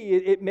 maybe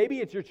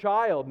it's your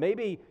child.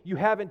 Maybe you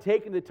haven't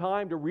taken the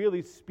time to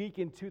really speak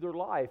into their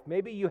life.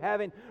 Maybe you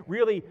haven't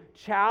really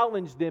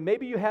challenged them.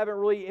 Maybe you haven't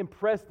really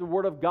impressed the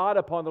Word of God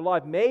upon their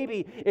life.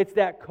 Maybe it's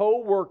that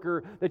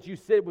coworker that you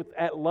sit with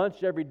at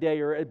lunch every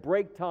day or at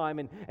break time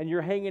and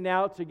you're hanging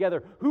out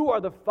together. Who are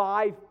the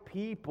 5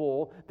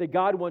 people that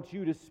God wants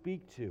you to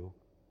speak to?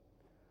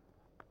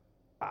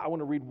 I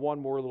want to read one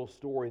more little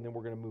story and then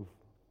we're going to move.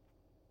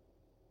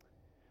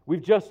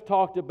 We've just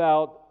talked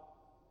about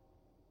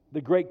the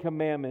Great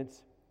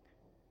Commandments,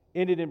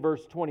 ended in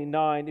verse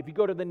 29. If you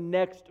go to the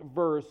next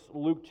verse,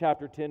 Luke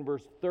chapter 10,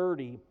 verse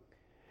 30,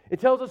 it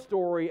tells a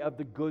story of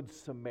the Good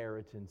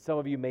Samaritan. Some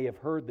of you may have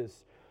heard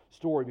this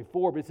story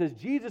before, but it says,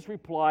 Jesus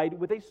replied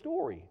with a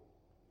story.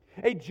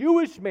 A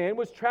Jewish man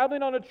was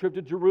traveling on a trip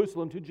to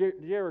Jerusalem to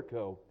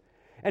Jericho,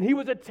 and he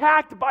was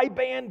attacked by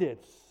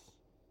bandits.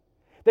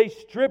 They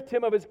stripped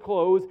him of his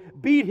clothes,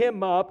 beat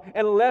him up,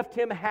 and left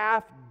him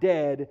half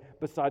dead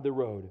beside the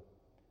road.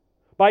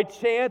 By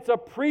chance, a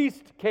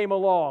priest came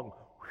along.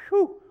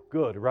 Whew,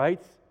 good,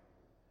 right?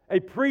 A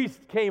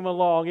priest came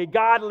along. A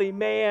godly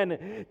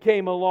man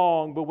came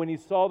along. But when he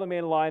saw the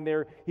man lying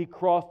there, he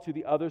crossed to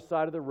the other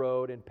side of the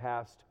road and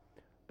passed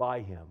by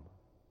him.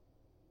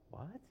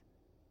 What?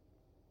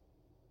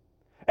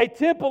 A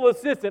temple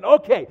assistant.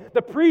 Okay,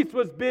 the priest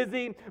was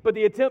busy, but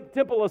the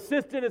temple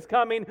assistant is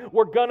coming.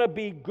 We're going to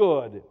be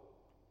good.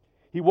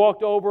 He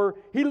walked over.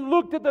 He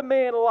looked at the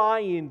man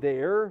lying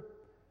there,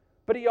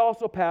 but he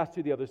also passed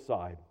to the other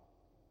side.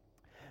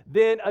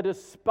 Then a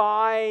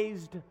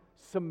despised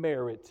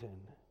Samaritan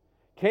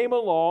came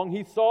along.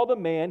 He saw the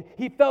man.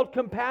 He felt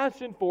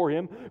compassion for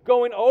him.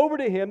 Going over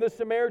to him, the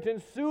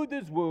Samaritan soothed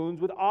his wounds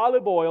with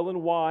olive oil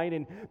and wine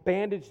and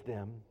bandaged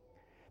them.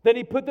 Then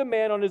he put the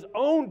man on his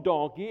own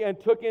donkey and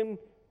took him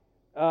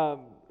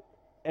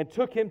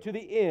to the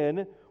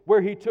inn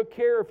where he took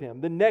care of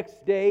him. The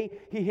next day,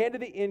 he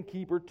handed the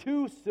innkeeper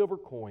 2 silver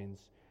coins,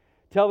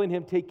 telling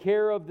him, "Take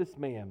care of this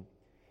man.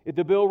 If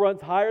the bill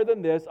runs higher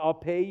than this, I'll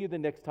pay you the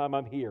next time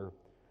I'm here."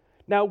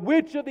 Now,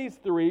 which of these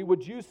 3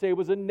 would you say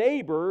was a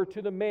neighbor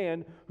to the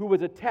man who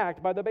was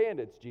attacked by the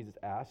bandits? Jesus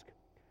asked.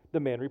 The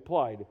man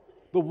replied,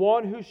 "The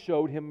one who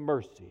showed him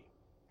mercy."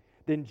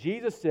 Then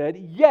Jesus said,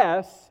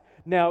 "Yes,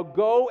 now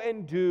go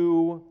and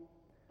do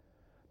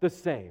the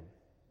same."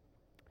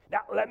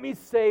 Now, let me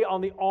say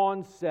on the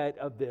onset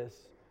of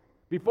this,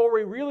 before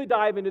we really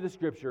dive into the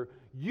scripture,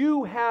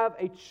 you have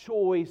a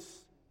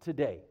choice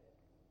today.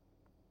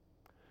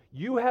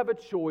 You have a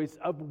choice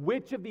of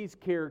which of these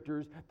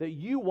characters that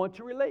you want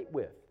to relate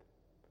with.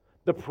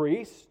 The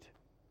priest,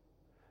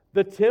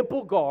 the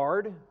temple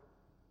guard,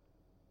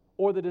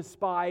 or the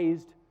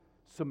despised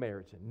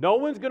Samaritan. No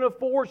one's going to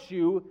force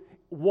you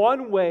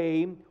one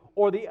way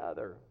or the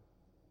other.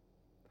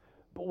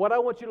 But what I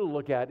want you to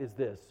look at is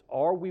this.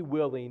 Are we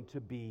willing to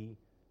be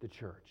the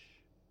church?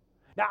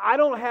 Now, I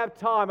don't have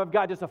time. I've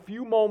got just a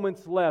few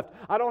moments left.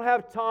 I don't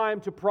have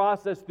time to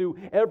process through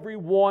every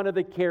one of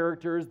the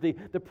characters, the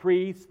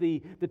priest,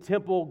 the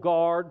temple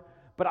guard.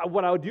 But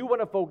what I do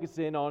want to focus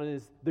in on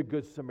is the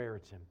Good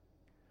Samaritan.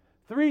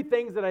 3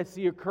 things that I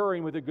see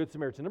occurring with the Good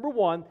Samaritan. Number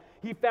 1,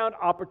 he found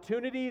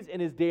opportunities in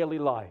his daily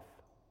life.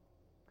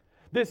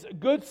 This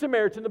Good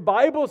Samaritan, the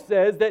Bible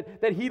says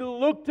that he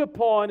looked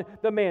upon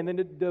the man. Then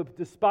the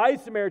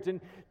despised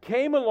Samaritan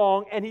came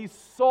along and he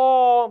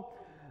saw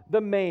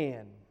the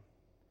man.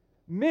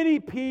 Many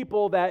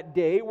people that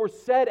day were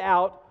set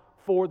out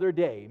for their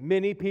day.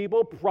 Many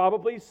people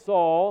probably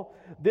saw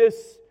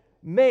this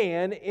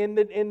man in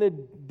the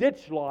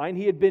ditch line.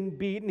 He had been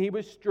beaten, he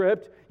was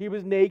stripped, he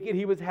was naked,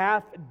 he was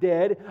half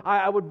dead.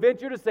 I would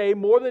venture to say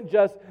more than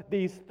just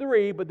these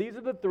three, but these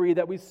are the three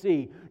that we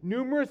see.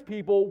 Numerous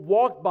people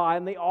walked by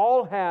and they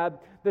all had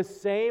the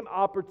same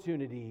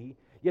opportunity,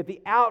 yet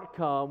the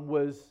outcome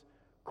was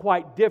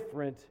quite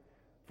different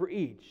for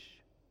each.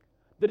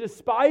 The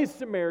despised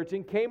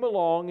Samaritan came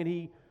along and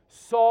he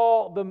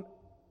saw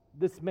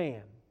this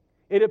man.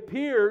 It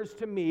appears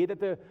to me that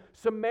the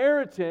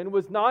Samaritan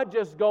was not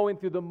just going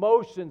through the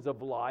motions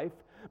of life,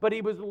 but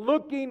he was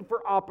looking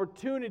for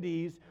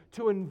opportunities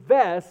to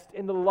invest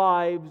in the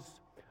lives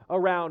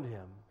around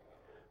him.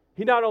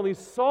 He not only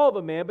saw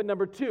the man, but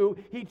number two,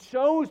 he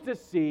chose to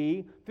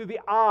see through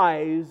the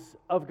eyes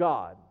of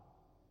God.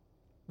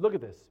 Look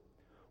at this.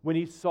 When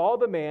he saw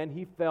the man,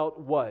 he felt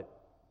what?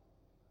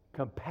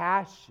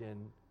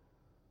 Compassion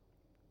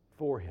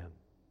for him.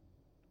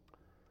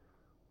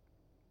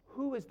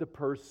 Who is the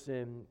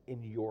person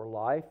in your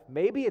life?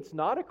 Maybe it's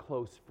not a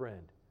close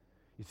friend.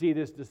 You see,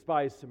 this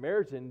despised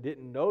Samaritan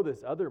didn't know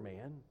this other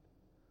man.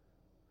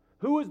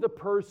 Who is the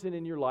person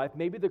in your life?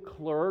 Maybe the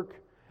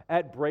clerk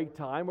at break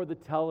time or the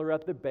teller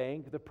at the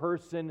bank, the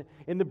person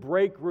in the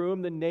break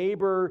room, the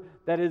neighbor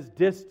that is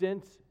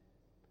distant.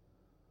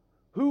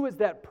 Who is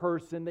that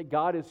person that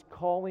God is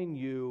calling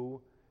you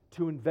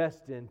to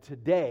invest in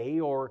today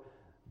or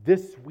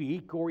this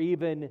week or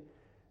even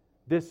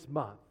this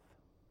month?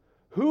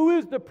 Who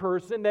is the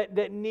person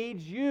that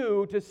needs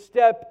you to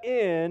step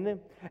in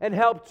and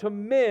help to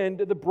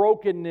mend the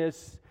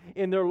brokenness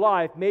in their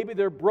life? Maybe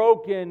they're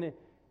broken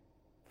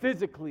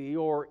physically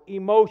or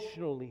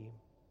emotionally,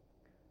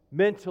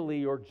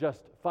 mentally, or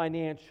just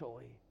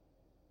financially.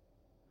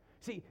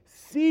 See,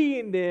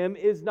 seeing them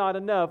is not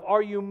enough.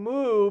 Are you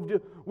moved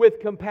with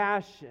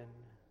compassion?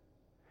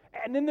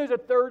 And then there's a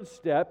third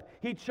step.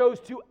 He chose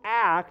to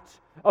act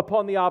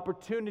upon the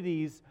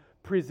opportunities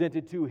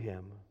presented to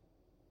him.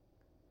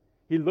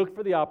 He looked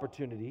for the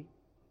opportunity.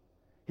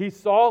 He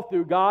saw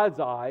through God's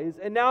eyes,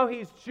 and now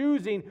he's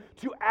choosing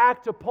to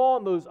act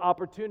upon those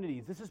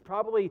opportunities. This is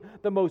probably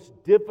the most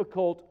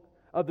difficult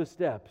of the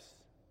steps.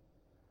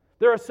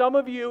 There are some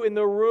of you in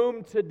the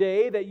room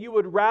today that you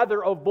would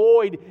rather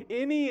avoid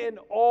any and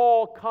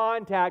all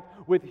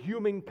contact with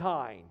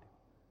humankind.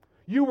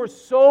 You were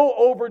so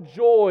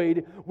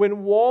overjoyed when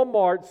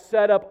Walmart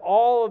set up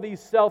all of these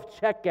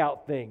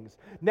self-checkout things.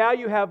 Now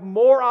you have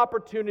more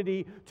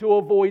opportunity to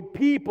avoid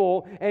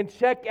people and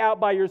check out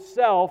by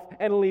yourself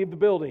and leave the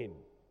building.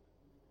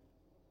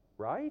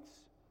 Right?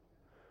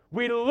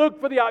 We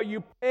look for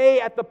you pay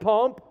at the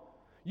pump,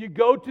 you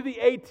go to the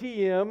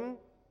ATM,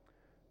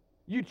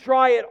 you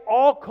try at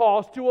all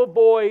costs to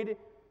avoid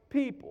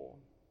people.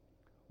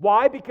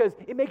 Why? Because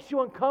it makes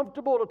you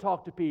uncomfortable to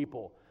talk to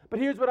people. But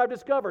here's what I've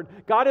discovered.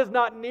 God is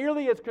not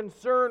nearly as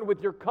concerned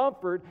with your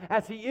comfort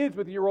as He is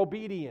with your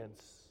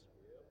obedience.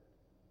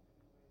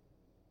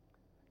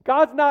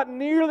 God's not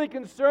nearly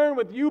concerned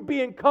with you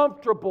being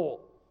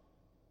comfortable.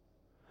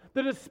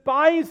 The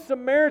despised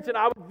Samaritan,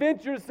 I would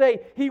venture to say,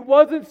 he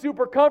wasn't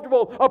super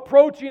comfortable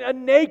approaching a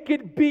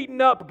naked,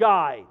 beaten up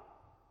guy.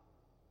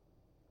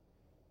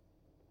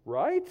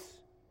 Right?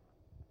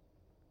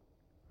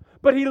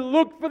 But he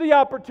looked for the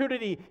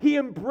opportunity. He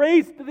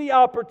embraced the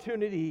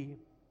opportunity.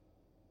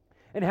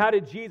 And how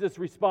did Jesus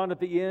respond at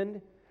the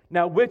end?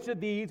 Now, which of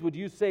these would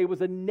you say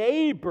was a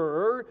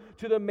neighbor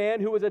to the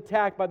man who was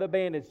attacked by the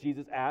bandits?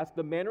 Jesus asked.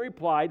 The man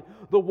replied,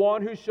 the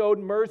one who showed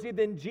mercy.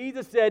 Then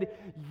Jesus said,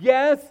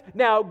 yes,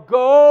 now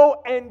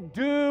go and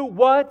do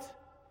what?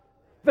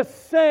 The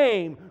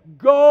same.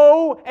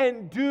 Go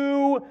and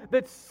do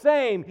the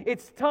same.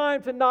 It's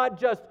time to not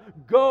just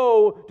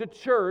go to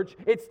church.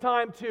 It's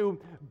time to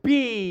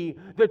be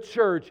the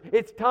church.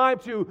 It's time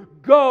to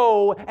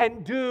go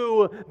and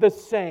do the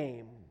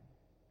same.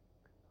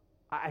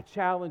 I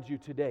challenge you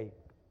today.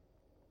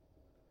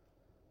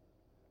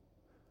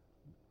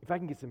 If I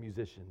can get some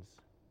musicians.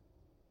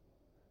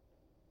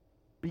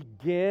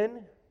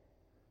 Begin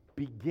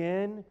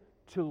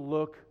to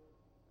look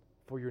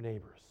for your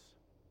neighbors.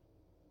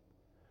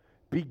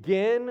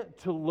 Begin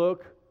to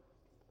look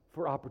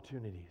for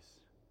opportunities.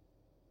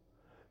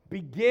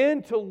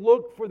 Begin to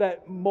look for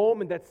that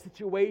moment, that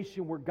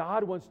situation where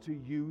God wants to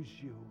use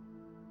you.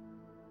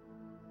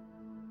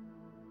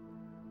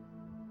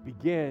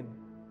 Begin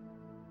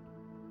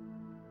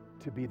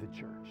to be the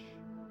church.